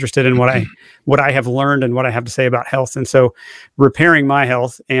to be interested in what I have learned and what I have to say about health. And so repairing my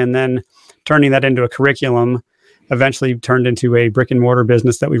health and then turning that into a curriculum eventually turned into a brick and mortar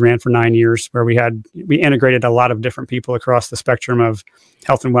business that we ran for 9 years, where we integrated a lot of different people across the spectrum of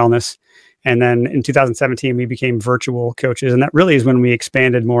health and wellness. And then in 2017, we became virtual coaches. And that really is when we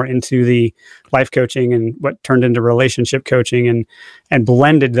expanded more into the life coaching and what turned into relationship coaching and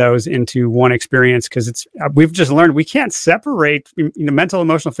blended those into one experience. Because we've just learned we can't separate mental,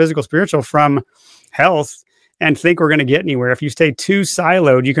 emotional, physical, spiritual from health and think we're going to get anywhere. If you stay too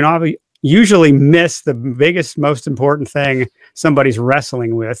siloed, you can usually miss the biggest, most important thing somebody's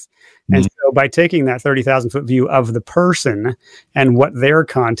wrestling with. And so by taking that 30,000 foot view of the person and what their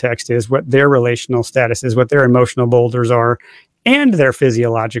context is, what their relational status is, what their emotional boulders are, and their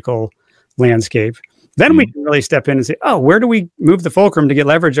physiological landscape, then we can really step in and say, oh, where do we move the fulcrum to get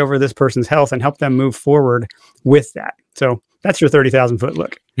leverage over this person's health and help them move forward with that? So that's your 30,000 foot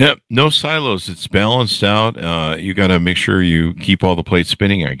look. Yep. No silos. It's balanced out. You got to make sure you keep all the plates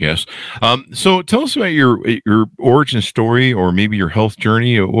spinning, I guess. So tell us about your origin story, or maybe your health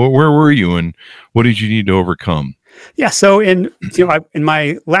journey. Where were you and what did you need to overcome? Yeah. So in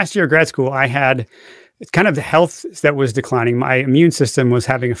my last year of grad school, I had kind of the health that was declining. My immune system was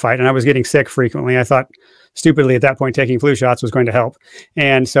having a fight and I was getting sick frequently. I thought stupidly at that point, taking flu shots was going to help.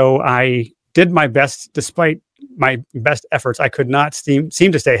 And so I did my best, despite my best efforts. I could not seem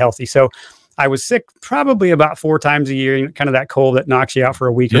to stay healthy. So I was sick probably about 4 times a year, kind of that cold that knocks you out for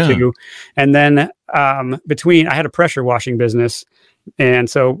a week or two. And then I had a pressure washing business. And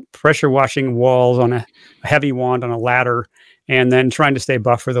so pressure washing walls on a heavy wand on a ladder, and then trying to stay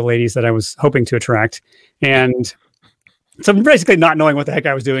buff for the ladies that I was hoping to attract. And so basically not knowing what the heck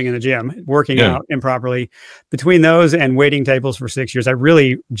I was doing in the gym, working out improperly. Between those and waiting tables for 6 years, I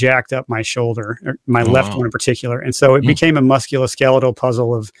really jacked up my shoulder, or my left one in particular. And so it became a musculoskeletal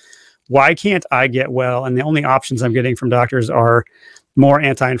puzzle of why can't I get well? And the only options I'm getting from doctors are more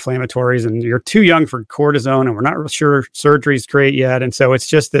anti-inflammatories, and you're too young for cortisone, and we're not sure surgery's great yet. And so it's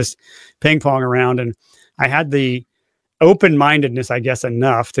just this ping pong around. And I had the open-mindedness, I guess,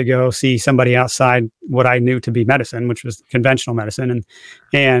 enough to go see somebody outside what I knew to be medicine, which was conventional medicine.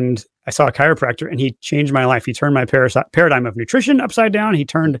 And I saw a chiropractor, and he changed my life. He turned my paradigm of nutrition upside down. He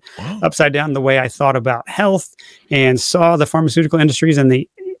turned upside down the way I thought about health, and saw the pharmaceutical industries and the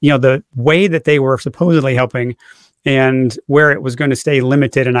way that they were supposedly helping, and where it was going to stay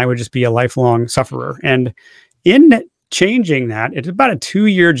limited, and I would just be a lifelong sufferer. And in changing that, it's about a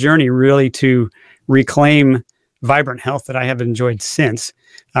 2-year journey really to reclaim vibrant health that I have enjoyed since,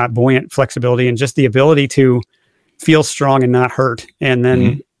 buoyant flexibility and just the ability to feel strong and not hurt, and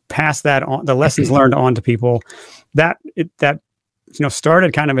then pass that on, the lessons learned on to people. That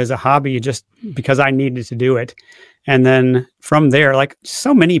started kind of as a hobby just because I needed to do it. And then from there, like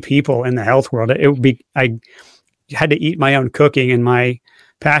so many people in the health world, I had to eat my own cooking, and my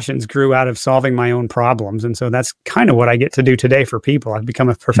passions grew out of solving my own problems. And so that's kind of what I get to do today for people. I've become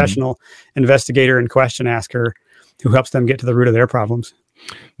a professional investigator and question asker who helps them get to the root of their problems.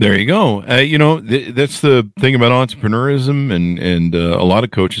 There you go. That's the thing about entrepreneurism, and a lot of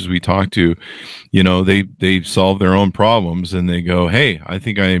coaches we talk to, they solve their own problems, and they go, hey, I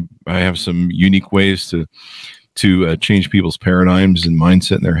think I have some unique ways to change people's paradigms and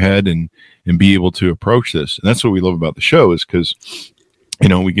mindset in their head and be able to approach this. And that's what we love about the show, is because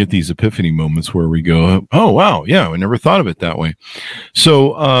we get these epiphany moments where we go, oh, wow, yeah, I never thought of it that way.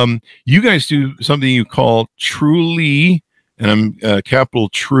 So you guys do something you call Truly, and I'm capital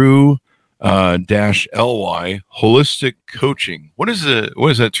True dash LY, holistic coaching. What does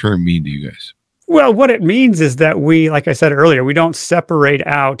that term mean to you guys? Well, what it means is that we, like I said earlier, we don't separate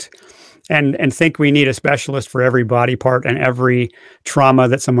out and think we need a specialist for every body part and every trauma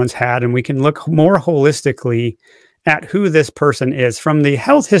that someone's had. And we can look more holistically at who this person is, from the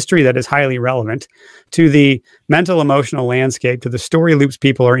health history that is highly relevant to the mental, emotional landscape, to the story loops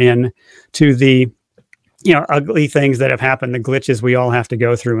people are in, to the ugly things that have happened, the glitches we all have to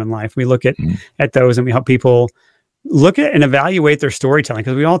go through in life. We look at those, and we help people look at and evaluate their storytelling,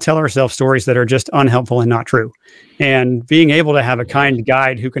 because we all tell ourselves stories that are just unhelpful and not true. And being able to have a kind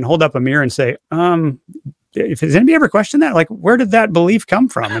guide who can hold up a mirror and say, has anybody ever questioned that? Like, where did that belief come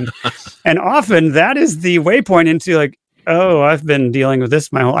from? And often that is the waypoint into like, oh, I've been dealing with this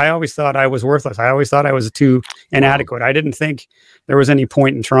I always thought I was worthless. I always thought I was too inadequate. I didn't think there was any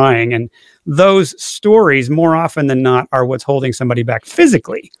point in trying. And those stories, more often than not, are what's holding somebody back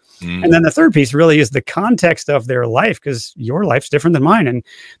physically. And then the third piece really is the context of their life, because your life's different than mine, and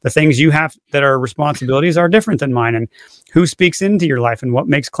the things you have that are responsibilities are different than mine, and who speaks into your life and what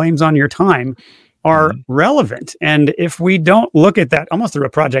makes claims on your time are relevant. And if we don't look at that almost through a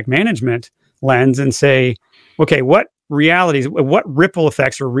project management lens and say, okay, what realities, what ripple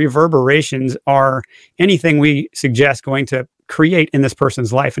effects or reverberations are anything we suggest going to create in this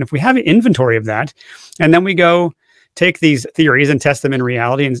person's life? And if we have an inventory of that, and then we go, take these theories and test them in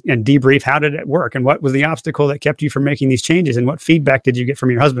reality and debrief how did it work and what was the obstacle that kept you from making these changes and what feedback did you get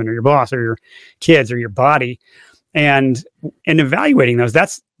from your husband or your boss or your kids or your body, and evaluating those.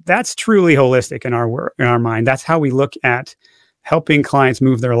 That's truly holistic in our work, in our mind. That's how we look at helping clients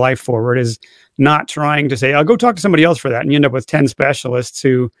move their life forward, is not trying to say, I'll go talk to somebody else for that. And you end up with 10 specialists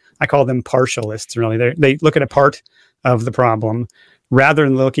who, I call them partialists, really. They look at a part of the problem rather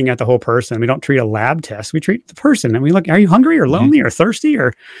than looking at the whole person. We don't treat a lab test. We treat the person and we look, are you hungry or lonely or thirsty?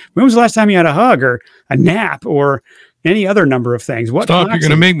 Or when was the last time you had a hug or a nap or any other number of things? Stop, you're going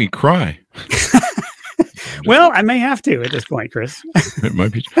to make me cry. Well, I may have to at this point, Chris. It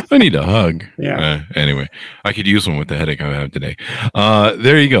might be. I need a hug. Yeah. Anyway, I could use one with the headache I have today.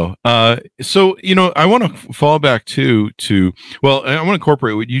 There you go. So, I want to fall back well, I want to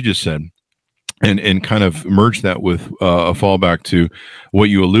incorporate what you just said and kind of merge that with a fallback to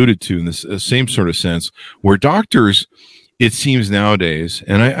what you alluded to in this same sort of sense, where doctors, it seems nowadays,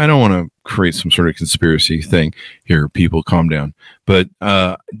 and I don't want to create some sort of conspiracy thing here, people calm down, but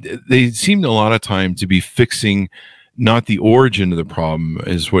they seem a lot of time to be fixing not the origin of the problem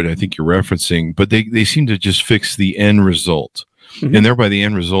is what I think you're referencing, but they seem to just fix the end result. Mm-hmm. And thereby the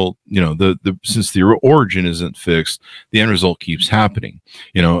end result, since the origin isn't fixed, the end result keeps happening.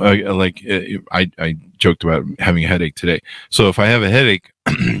 I joked about having a headache today. So if I have a headache,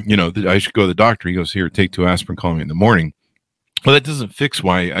 I should go to the doctor. He goes, here, take 2 aspirin, call me in the morning. Well, that doesn't fix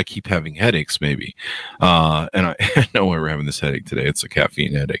why I keep having headaches, maybe. And I know why we're having this headache today. It's a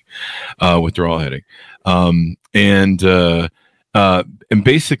caffeine headache, withdrawal headache. And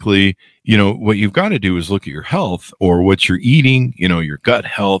basically, what you've got to do is look at your health or what you're eating, your gut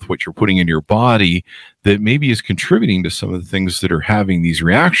health, what you're putting into your body that maybe is contributing to some of the things that are having these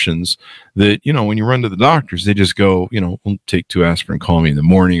reactions that, when you run to the doctors, they just go, we'll take 2 aspirin, call me in the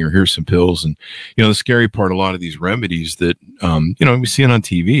morning, or here's some pills. And, the scary part, a lot of these remedies that, we see it on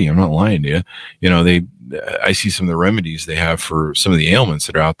TV. I'm not lying to you. I see some of the remedies they have for some of the ailments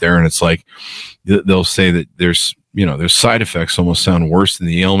that are out there. And it's like, they'll say that there's side effects almost sound worse than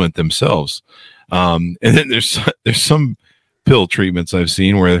the ailment themselves. And then there's some pill treatments I've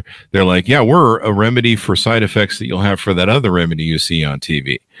seen where they're like, yeah, we're a remedy for side effects that you'll have for that other remedy you see on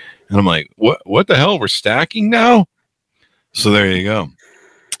TV. And I'm like, what the hell? We're stacking now? So there you go.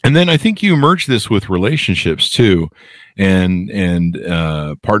 And then I think you merge this with relationships too, and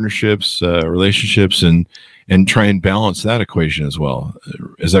partnerships, relationships, and try and balance that equation as well.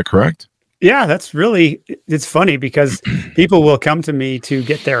 Is that correct? Yeah, it's funny because people will come to me to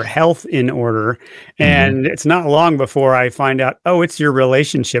get their health in order. And it's not long before I find out, it's your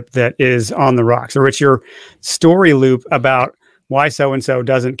relationship that is on the rocks, or it's your story loop about why so-and-so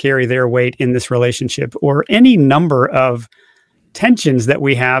doesn't carry their weight in this relationship, or any number of tensions that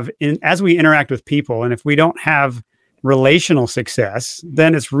we have as we interact with people. And if we don't have relational success,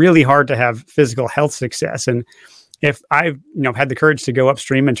 then it's really hard to have physical health success. And if I've had the courage to go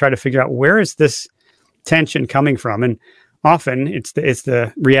upstream and try to figure out where is this tension coming from, and often it's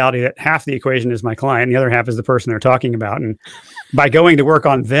the reality that half the equation is my client, the other half is the person they're talking about, and by going to work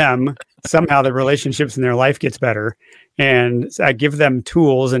on them, somehow the relationships in their life gets better. And I give them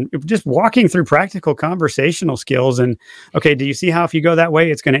tools and just walking through practical conversational skills. And okay, do you see how if you go that way,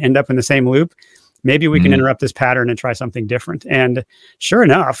 it's going to end up in the same loop? Maybe we can interrupt this pattern and try something different. And sure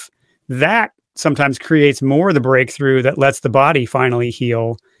enough, that sometimes creates more of the breakthrough that lets the body finally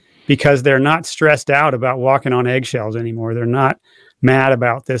heal, because they're not stressed out about walking on eggshells anymore. They're not mad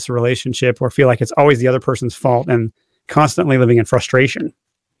about this relationship or feel like it's always the other person's fault and constantly living in frustration.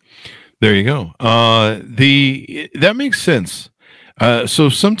 There you go. That makes sense. So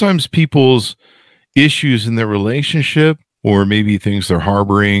sometimes people's issues in their relationship, or maybe things they're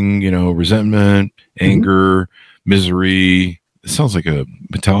harboring, resentment, anger, misery. It sounds like a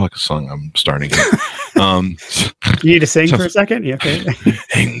Metallica song I'm starting. You need to sing for a second? Yeah, okay.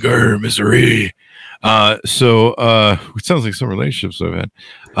 Anger, misery. So it sounds like some relationships I've had.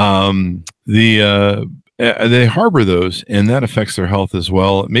 They harbor those, and that affects their health as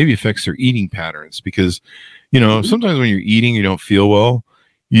well. It maybe affects their eating patterns, because, sometimes when you're eating, you don't feel well.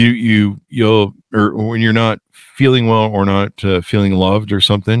 Or when you're not feeling well or not feeling loved or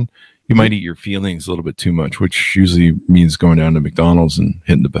something, you might eat your feelings a little bit too much, which usually means going down to McDonald's and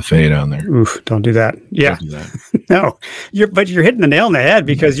hitting the buffet down there. Oof, don't do that. Yeah. Don't do that. No, but you're hitting the nail on the head,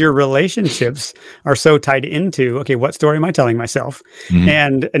 because your relationships are so tied into, okay, what story am I telling myself?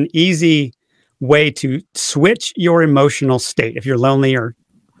 And an easy way to switch your emotional state, if you're lonely or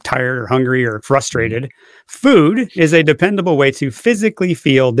tired or hungry or frustrated. Food is a dependable way to physically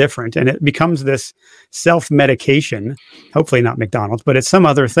feel different. And it becomes this self-medication, hopefully not McDonald's, but it's some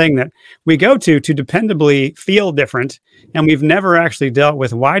other thing that we go to dependably feel different. And we've never actually dealt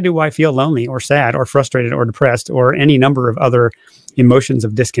with, why do I feel lonely or sad or frustrated or depressed or any number of other emotions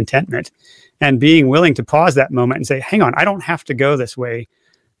of discontentment? And being willing to pause that moment and say, hang on, I don't have to go this way.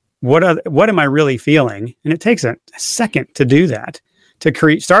 What am I really feeling? And it takes a second to do that,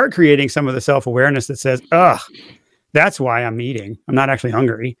 to start creating some of the self-awareness that says, that's why I'm eating. I'm not actually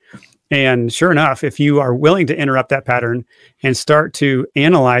hungry. And sure enough, if you are willing to interrupt that pattern and start to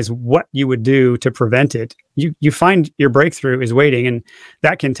analyze what you would do to prevent it, you find your breakthrough is waiting. And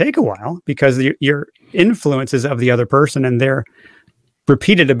that can take a while because your influences of the other person and their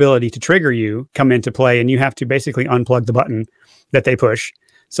repeated ability to trigger you come into play. And you have to basically unplug the button that they push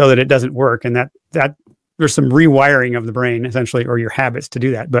so that it doesn't work. And that there's some rewiring of the brain essentially, or your habits to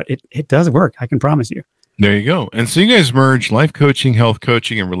do that. But it does work. I can promise you. There you go. And so you guys merge life coaching, health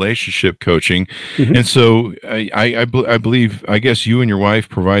coaching, and relationship coaching. Mm-hmm. And so I believe, I guess you and your wife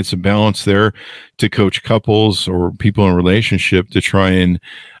provide some balance there to coach couples or people in a relationship to try and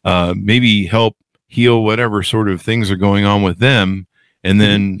maybe help heal whatever sort of things are going on with them, and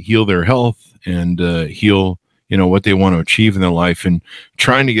then heal their health and heal what they want to achieve in their life, and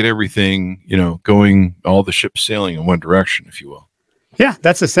trying to get everything, going, all the ships sailing in one direction, if you will. Yeah,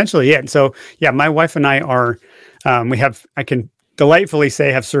 that's essentially it. So yeah, my wife and I are, I can delightfully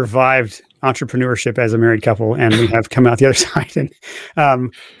say, have survived entrepreneurship as a married couple, and we have come out the other side,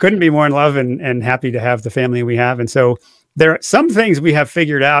 and couldn't be more in love and happy to have the family we have. And so there are some things we have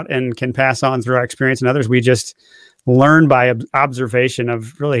figured out and can pass on through our experience, and others we just learn by observation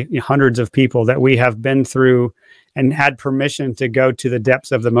of really hundreds of people that we have been through and had permission to go to the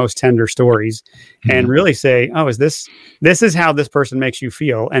depths of the most tender stories and really say, this is how this person makes you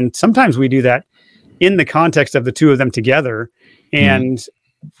feel. And sometimes we do that in the context of the two of them together, and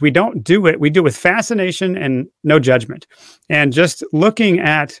we don't do it. We do it with fascination and no judgment, and just looking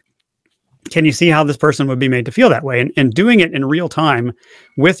at, can you see how this person would be made to feel that way? And doing it in real time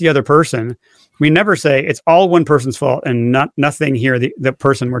with the other person. We never say it's all one person's fault and nothing here the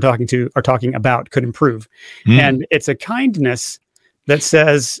person we're talking to or talking about could improve. And it's a kindness that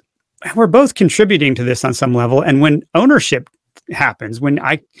says we're both contributing to this on some level. And when ownership happens, when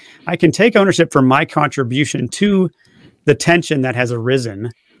I can take ownership for my contribution to the tension that has arisen,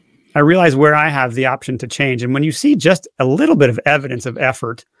 I realize where I have the option to change. And when you see just a little bit of evidence of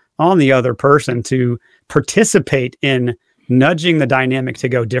effort on the other person to participate in nudging the dynamic to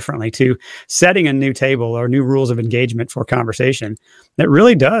go differently, to setting a new table or new rules of engagement for conversation, that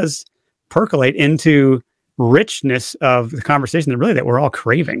really does percolate into richness of the conversation that we're all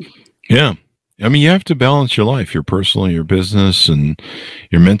craving. Yeah. I mean, you have to balance your life, your personal, your business, and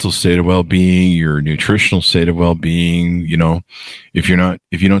your mental state of well-being, your nutritional state of well-being. If you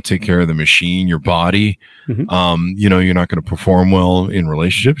don't take care of the machine, your body, you're not going to perform well in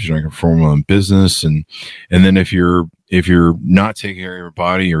relationships. You're not going to perform well in business. And then if you're not taking care of your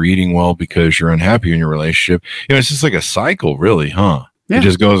body or eating well because you're unhappy in your relationship, it's just like a cycle, really, huh? Yeah. It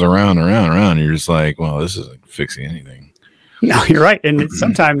just goes around and around and around. And you're just like, well, this isn't fixing anything. No, you're right. And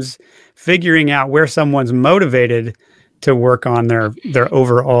sometimes figuring out where someone's motivated to work on their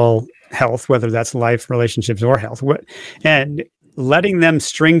overall health, whether that's life, relationships, or health, and letting them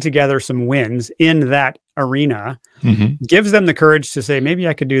string together some wins in that arena gives them the courage to say, maybe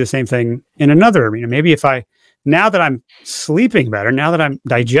I could do the same thing in another arena. Maybe now that I'm sleeping better, now that I'm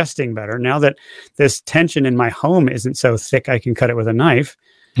digesting better, now that this tension in my home isn't so thick I can cut it with a knife,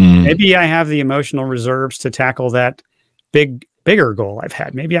 maybe I have the emotional reserves to tackle that bigger goal I've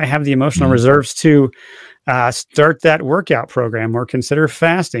had. Maybe I have the emotional reserves to start that workout program or consider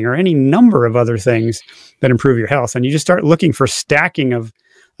fasting or any number of other things that improve your health. And you just start looking for stacking of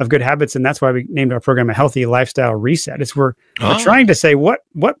good habits. And that's why we named our program A Healthy Lifestyle Reset. We're trying to say what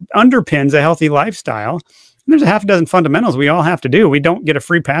underpins a healthy lifestyle. And there's a half a dozen fundamentals we all have to do. We don't get a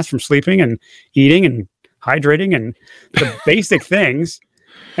free pass from sleeping and eating and hydrating and the basic things.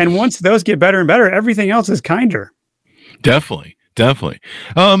 And once those get better and better, everything else is kinder. Definitely.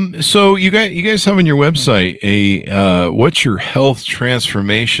 So you guys have on your website a what's your health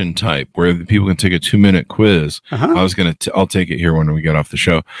transformation type, where people can take a 2-minute quiz. I'll take it here when we get off the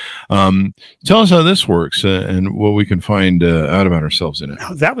show. Tell us how this works and what we can find out about ourselves in it.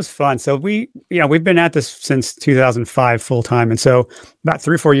 Oh, that was fun. So we've been at this since 2005 full time, and so about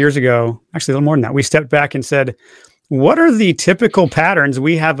 3 or 4 years ago, actually a little more than that, we stepped back and said, what are the typical patterns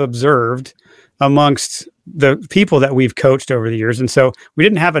we have observed amongst the people that we've coached over the years. And so we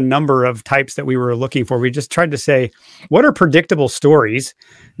didn't have a number of types that we were looking for. We just tried to say, what are predictable stories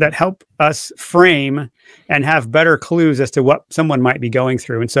that help us frame and have better clues as to what someone might be going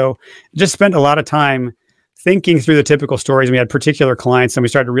through? And so just spent a lot of time thinking through the typical stories. We had particular clients and we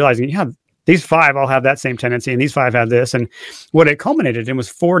started realizing, yeah, these 5 all have that same tendency and these 5 have this. And what it culminated in was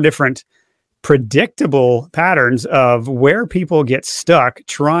 4 different predictable patterns of where people get stuck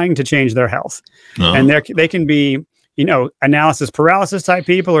trying to change their health. And they can be, analysis paralysis type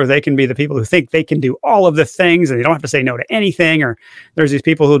people, or they can be the people who think they can do all of the things and they don't have to say no to anything. Or there's these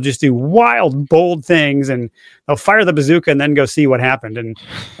people who just do wild, bold things and they'll fire the bazooka and then go see what happened.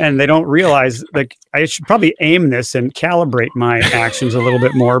 And they don't realize, like, I should probably aim this and calibrate my actions a little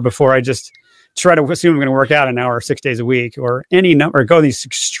bit more before I just try to assume I'm going to work out an hour 6 days a week or any number, or go these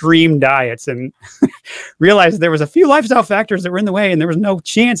extreme diets and realize there was a few lifestyle factors that were in the way and there was no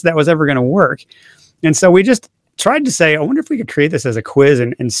chance that was ever going to work. And so we just tried to say, I wonder if we could create this as a quiz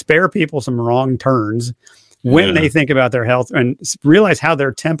and spare people some wrong turns when they think about their health and realize how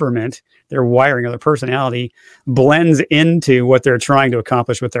their temperament, their wiring, or their personality blends into what they're trying to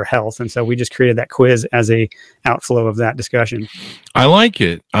accomplish with their health. And so we just created that quiz as a outflow of that discussion. I like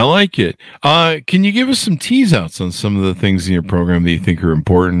it. Can you give us some tease outs on some of the things in your program that you think are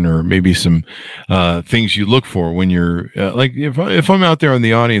important, or maybe some things you look for when you're like, if I'm out there in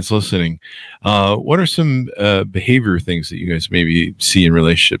the audience listening, what are some behavior things that you guys maybe see in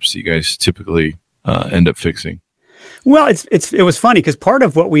relationships that you guys typically end up fixing? Well, it was funny because part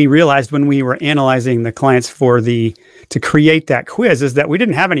of what we realized when we were analyzing the clients to create that quiz is that we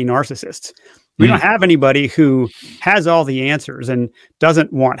didn't have any narcissists. We don't have anybody who has all the answers and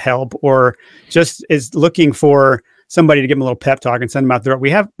doesn't want help or just is looking for somebody to give them a little pep talk and send them out there.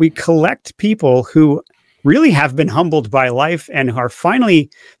 We collect people who really have been humbled by life and are finally,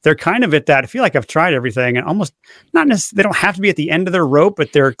 they're kind of at that, I feel like I've tried everything and almost not necessarily, they don't have to be at the end of their rope,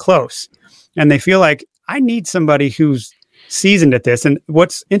 but they're close. And they feel like I need somebody who's seasoned at this. And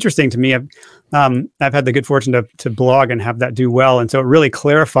what's interesting to me, I've had the good fortune to blog and have that do well. And so it really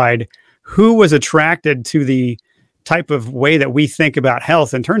clarified who was attracted to the type of way that we think about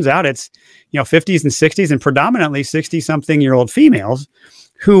health. And turns out it's, 50s and 60s and predominantly 60-something-year-old females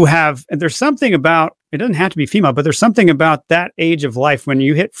who have, and there's something about, it doesn't have to be female, but there's something about that age of life when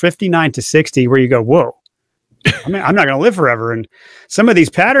you hit 59 to 60 where you go, whoa. I mean, I'm not going to live forever. And some of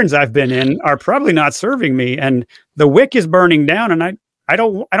these patterns I've been in are probably not serving me. And the wick is burning down. And I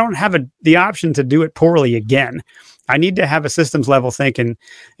don't have the option to do it poorly again. I need to have a systems level thinking.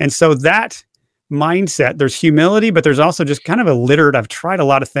 And so that mindset, there's humility, but there's also just kind of I've tried a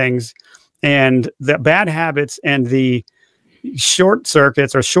lot of things, and the bad habits and the short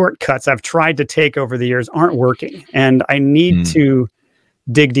circuits or shortcuts I've tried to take over the years aren't working. And I need to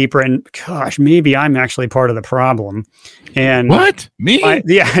dig deeper, and gosh, maybe I'm actually part of the problem. And what? Me? I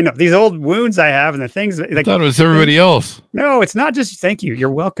know these old wounds I have and the things that, I thought it was everybody else. No, it's not just, thank you. You're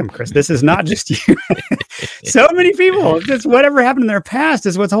welcome, Chris. This is not just you. So many people, just whatever happened in their past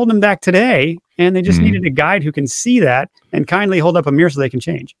is what's holding them back today. And they just needed a guide who can see that and kindly hold up a mirror so they can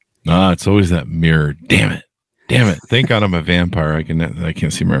change. It's always that mirror. Damn it. Thank God I'm a vampire. I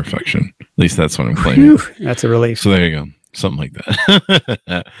can't see my reflection. At least that's what I'm claiming. That's a relief. So there you go. Something like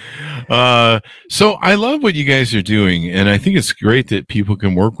that. So I love what you guys are doing, and I think it's great that people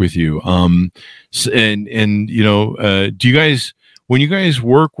can work with you. Do you guys, when you guys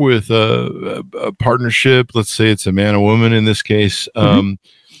work with a partnership, let's say it's a man and woman in this case, do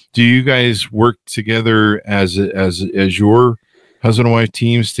you guys work together as your husband and wife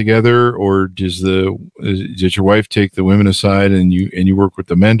teams together, or does your wife take the women aside and you work with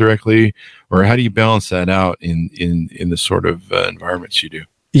the men directly, or how do you balance that out in the sort of environments you do?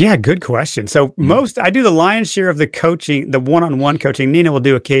 Yeah, good question. So I do the lion's share of the coaching, the one-on-one coaching. Nina will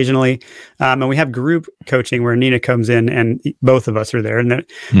do occasionally. And we have group coaching where Nina comes in and both of us are there. And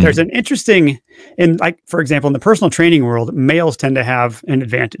there's an interesting, for example, in the personal training world, males tend to have an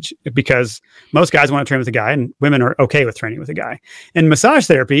advantage because most guys want to train with a guy and women are okay with training with a guy. In massage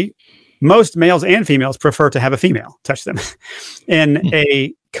therapy, most males and females prefer to have a female touch them. In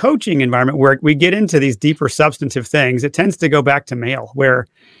a coaching environment where we get into these deeper substantive things, it tends to go back to male, where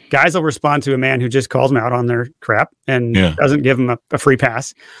guys will respond to a man who just calls them out on their crap and doesn't give them a free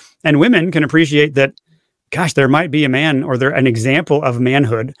pass. And women can appreciate that, gosh, there might be a man or an example of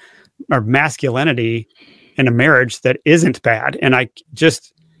manhood or masculinity in a marriage that isn't bad. And I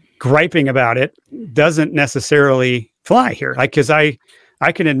just griping about it doesn't necessarily fly here. Because I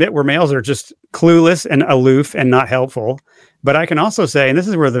can admit where males are just clueless and aloof and not helpful. But I can also say, and this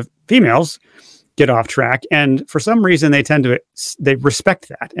is where the females, get off track. And for some reason, they respect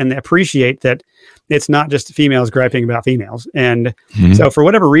that and they appreciate that it's not just females griping about females. And so for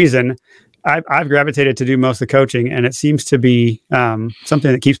whatever reason, I've gravitated to do most of the coaching, and it seems to be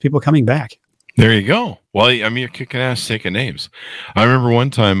something that keeps people coming back. There you go. Well, I mean, you're kicking ass taking names. I remember one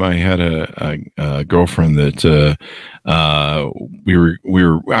time I had a girlfriend that we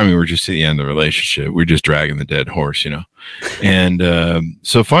were just at the end of the relationship. We were just dragging the dead horse, And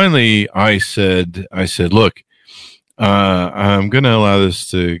so finally I said, look, I'm going to allow this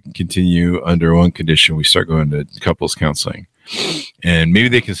to continue under one condition. We start going to couples counseling. And maybe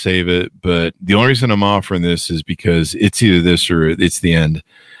they can save it, but the only reason I'm offering this is because it's either this or it's the end.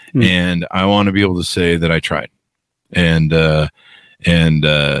 And I want to be able to say that I tried, and so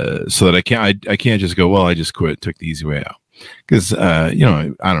that I can't just go, well, I just quit, took the easy way out, because I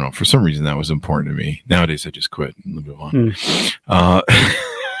don't know, for some reason that was important to me. Nowadays I just quit and move on.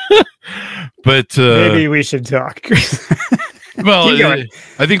 But maybe we should talk. Well,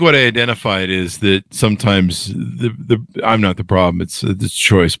 I think what I identified is that sometimes I'm not the problem. It's the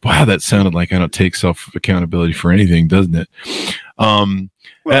choice. Wow, that sounded like I don't take self accountability for anything, doesn't it?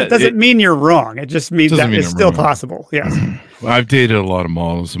 Well, it doesn't mean you're wrong. It just means that it's still possible. Yes. I've dated a lot of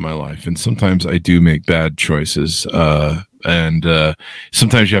models in my life, and sometimes I do make bad choices. And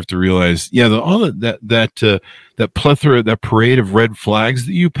sometimes you have to realize, all that plethora, that parade of red flags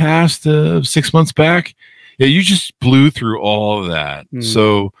that you passed 6 months back, you just blew through all of that.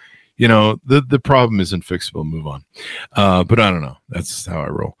 So, the problem isn't fixable. Move on. But I don't know. That's how I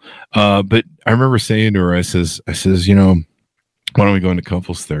roll. But I remember saying to her, I says, why don't we go into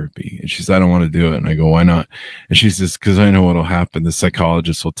couples therapy? And she says, I don't want to do it. And I go, why not? And she says, because I know what'll happen. The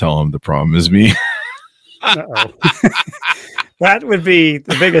psychologist will tell him the problem is me. Uh-oh. That would be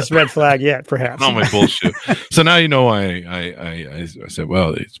the biggest red flag yet, perhaps. Not my bullshit. So now I said,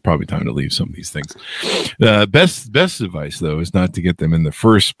 well, it's probably time to leave some of these things. Best advice, though, is not to get them in the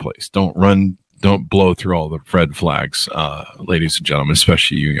first place. Don't blow through all the red flags, ladies and gentlemen,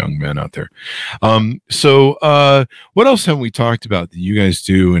 especially you young men out there. So what else have we talked about that you guys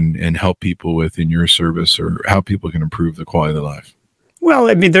do and help people with in your service, or how people can improve the quality of their life?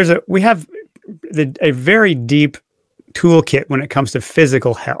 Well, I mean, we have a very deep toolkit when it comes to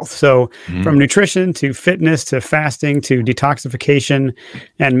physical health. So from nutrition to fitness to fasting to detoxification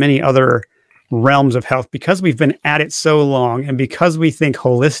and many other realms of health, because we've been at it so long and because we think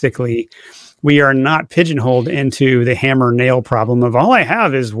holistically, we are not pigeonholed into the hammer nail problem of all I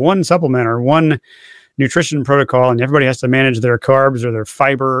have is one supplement or one nutrition protocol, and everybody has to manage their carbs or their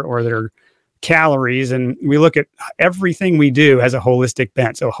fiber or their calories. And we look at everything we do as a holistic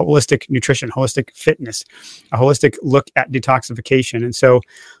bent. So holistic nutrition, holistic fitness, a holistic look at detoxification. And so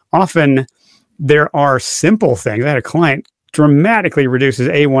often there are simple things. I had a client dramatically reduces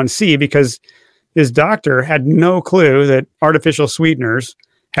A1C because his doctor had no clue that artificial sweeteners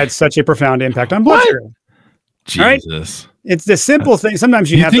had such a profound impact on blood sugar. Jesus. Right? It's the simple thing.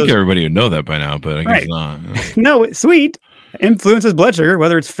 Sometimes you have think everybody would know that by now, but I guess not. No, it's sweet influences blood sugar,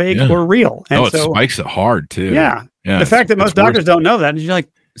 whether it's fake or real. And it spikes it hard too. Yeah. The fact that most doctors don't know that, and you're like,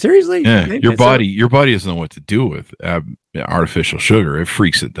 seriously? Yeah. Your body doesn't know what to do with artificial sugar. It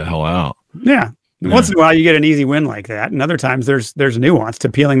freaks it the hell out. Yeah. Once in a while you get an easy win like that. And other times there's nuance to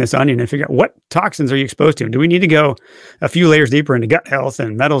peeling this onion and figure out what toxins are you exposed to. And do we need to go a few layers deeper into gut health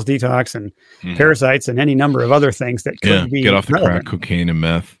and metals detox and parasites and any number of other things that could be get off the relevant. crack cocaine and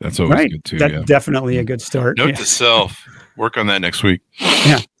meth. That's always good too. That's definitely a good start. Note to self. Work on that next week.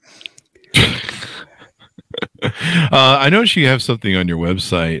 Yeah. I noticed you have something on your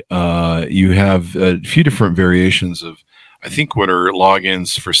website. You have a few different variations of, I think, what are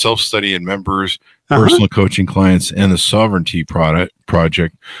logins for self-study and members, personal coaching clients, and the Sovereignty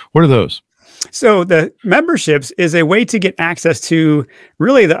project. What are those? So the memberships is a way to get access to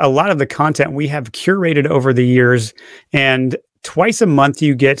really a lot of the content we have curated over the years. And twice a month,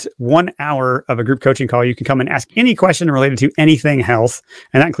 you get 1 hour of a group coaching call. You can come and ask any question related to anything health,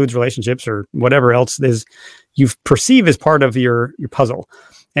 and that includes relationships or whatever else is you perceive as part of your puzzle.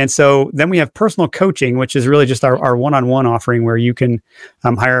 And so then we have personal coaching, which is really just our one-on-one offering where you can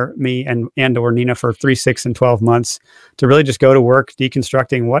hire me and or Nina for 3, 6, and 12 months to really just go to work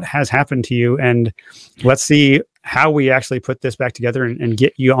deconstructing what has happened to you. And let's see how we actually put this back together and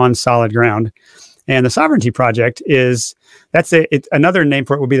get you on solid ground. And the Sovereignty Project another name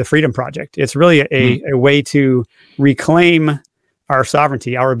for it would be the Freedom Project. It's really a way to reclaim our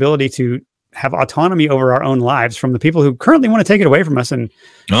sovereignty, our ability to have autonomy over our own lives from the people who currently want to take it away from us and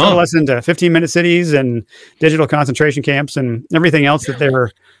settle us into 15-minute cities and digital concentration camps and everything else that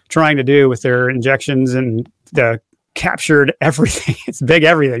they're trying to do with their injections and the captured everything. It's big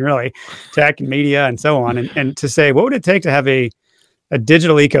everything, really, tech and media and so on. And to say, what would it take to have a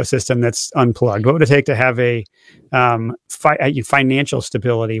digital ecosystem that's unplugged? What would it take to have a financial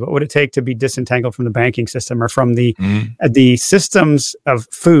stability? What would it take to be disentangled from the banking system or from the systems of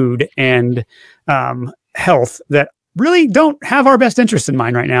food and health that really don't have our best interest in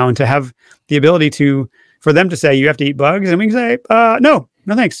mind right now? And to have the ability for them to say, you have to eat bugs, and we can say, no,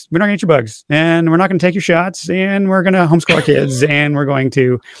 thanks. We're not going to eat your bugs, and we're not going to take your shots, and we're going to homeschool our kids, and we're going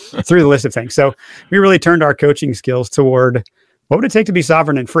to through the list of things. So we really turned our coaching skills toward what would it take to be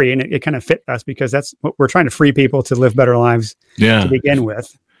sovereign and free? And it kind of fit us because that's what we're trying to free people to live better lives to begin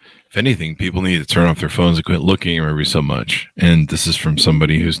with. If anything, people need to turn off their phones and quit looking at every so much. And this is from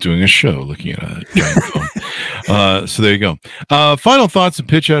somebody who's doing a show looking at a giant phone. So there you go. Final thoughts and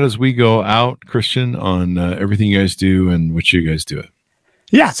pitch out as we go out, Christian, on everything you guys do and what you guys do it.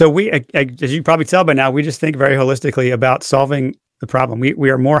 Yeah. So we, as you can probably tell by now, we just think very holistically about solving the problem. We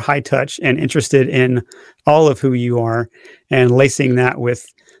are more high touch and interested in all of who you are and lacing that with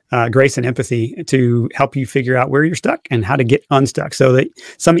grace and empathy to help you figure out where you're stuck and how to get unstuck. So that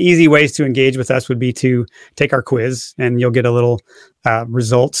some easy ways to engage with us would be to take our quiz, and you'll get a little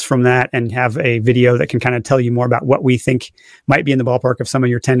results from that and have a video that can kind of tell you more about what we think might be in the ballpark of some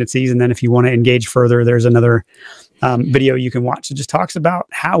of your tendencies. And then if you want to engage further, there's another video you can watch. It just talks about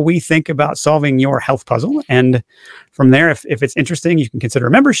how we think about solving your health puzzle. And from there, if it's interesting, you can consider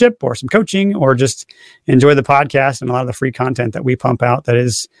a membership or some coaching or just enjoy the podcast and a lot of the free content that we pump out. That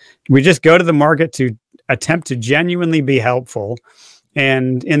is, we just go to the market to attempt to genuinely be helpful.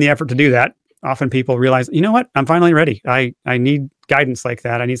 And in the effort to do that, often people realize, you know what, I'm finally ready. I need guidance like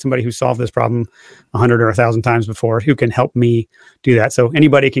that. I need somebody who solved this problem 100 or 1,000 times before who can help me do that. So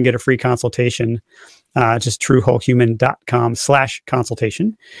anybody can get a free consultation. Just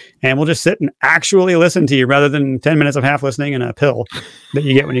truewholehuman.com/consultation. And we'll just sit and actually listen to you rather than 10 minutes of half listening and a pill that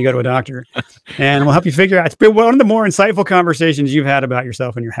you get when you go to a doctor. And we'll help you figure out. It's been one of the more insightful conversations you've had about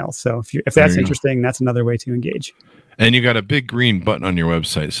yourself and your health. So if that's interesting, that's another way to engage. And you got a big green button on your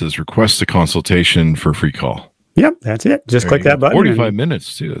website that says request a consultation for a free call. Yep, that's it. Just click that button. 45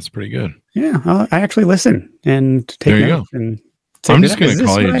 minutes too. That's pretty good. Yeah, I actually listen and take notes. And I'm just going to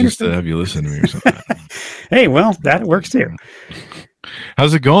call you just to have you listen to me or something. Hey, well, that works too.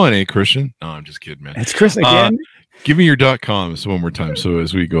 How's it going, Christian? No, I'm just kidding, man. It's Chris again. Give me your .com one more time so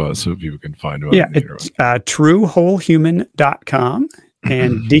as we go out so people can find out. Yeah, it's truewholehuman.com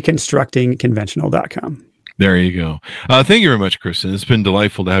and deconstructingconventional.com. There you go. Thank you very much, Kristen. It's been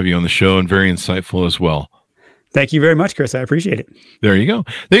delightful to have you on the show and very insightful as well. Thank you very much, Chris. I appreciate it. There you go.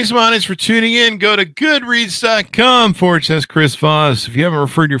 Thanks, Monis, for tuning in. Go to goodreads.com/Chris Voss. If you haven't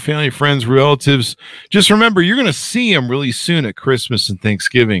referred your family, friends, relatives, just remember, you're going to see them really soon at Christmas and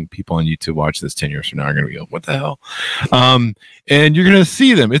Thanksgiving. People on YouTube watch this 10 years from now are going to go, what the hell? And you're going to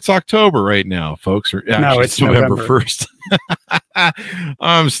see them. It's October right now, folks. No, it's November 1st.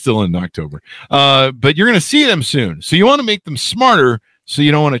 I'm still in October. But you're going to see them soon. So you want to make them smarter. So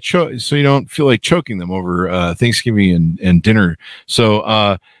you don't want to so you don't feel like choking them over Thanksgiving and dinner.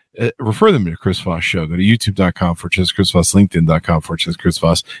 So refer them to Chris Voss Show. Go to youtube.com/Chris Voss, linkedin.com/Chris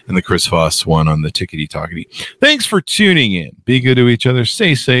Voss, and the Chris Voss one on the Tickety Talkety. Thanks for tuning in. Be good to each other.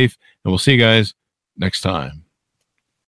 Stay safe, and we'll see you guys next time.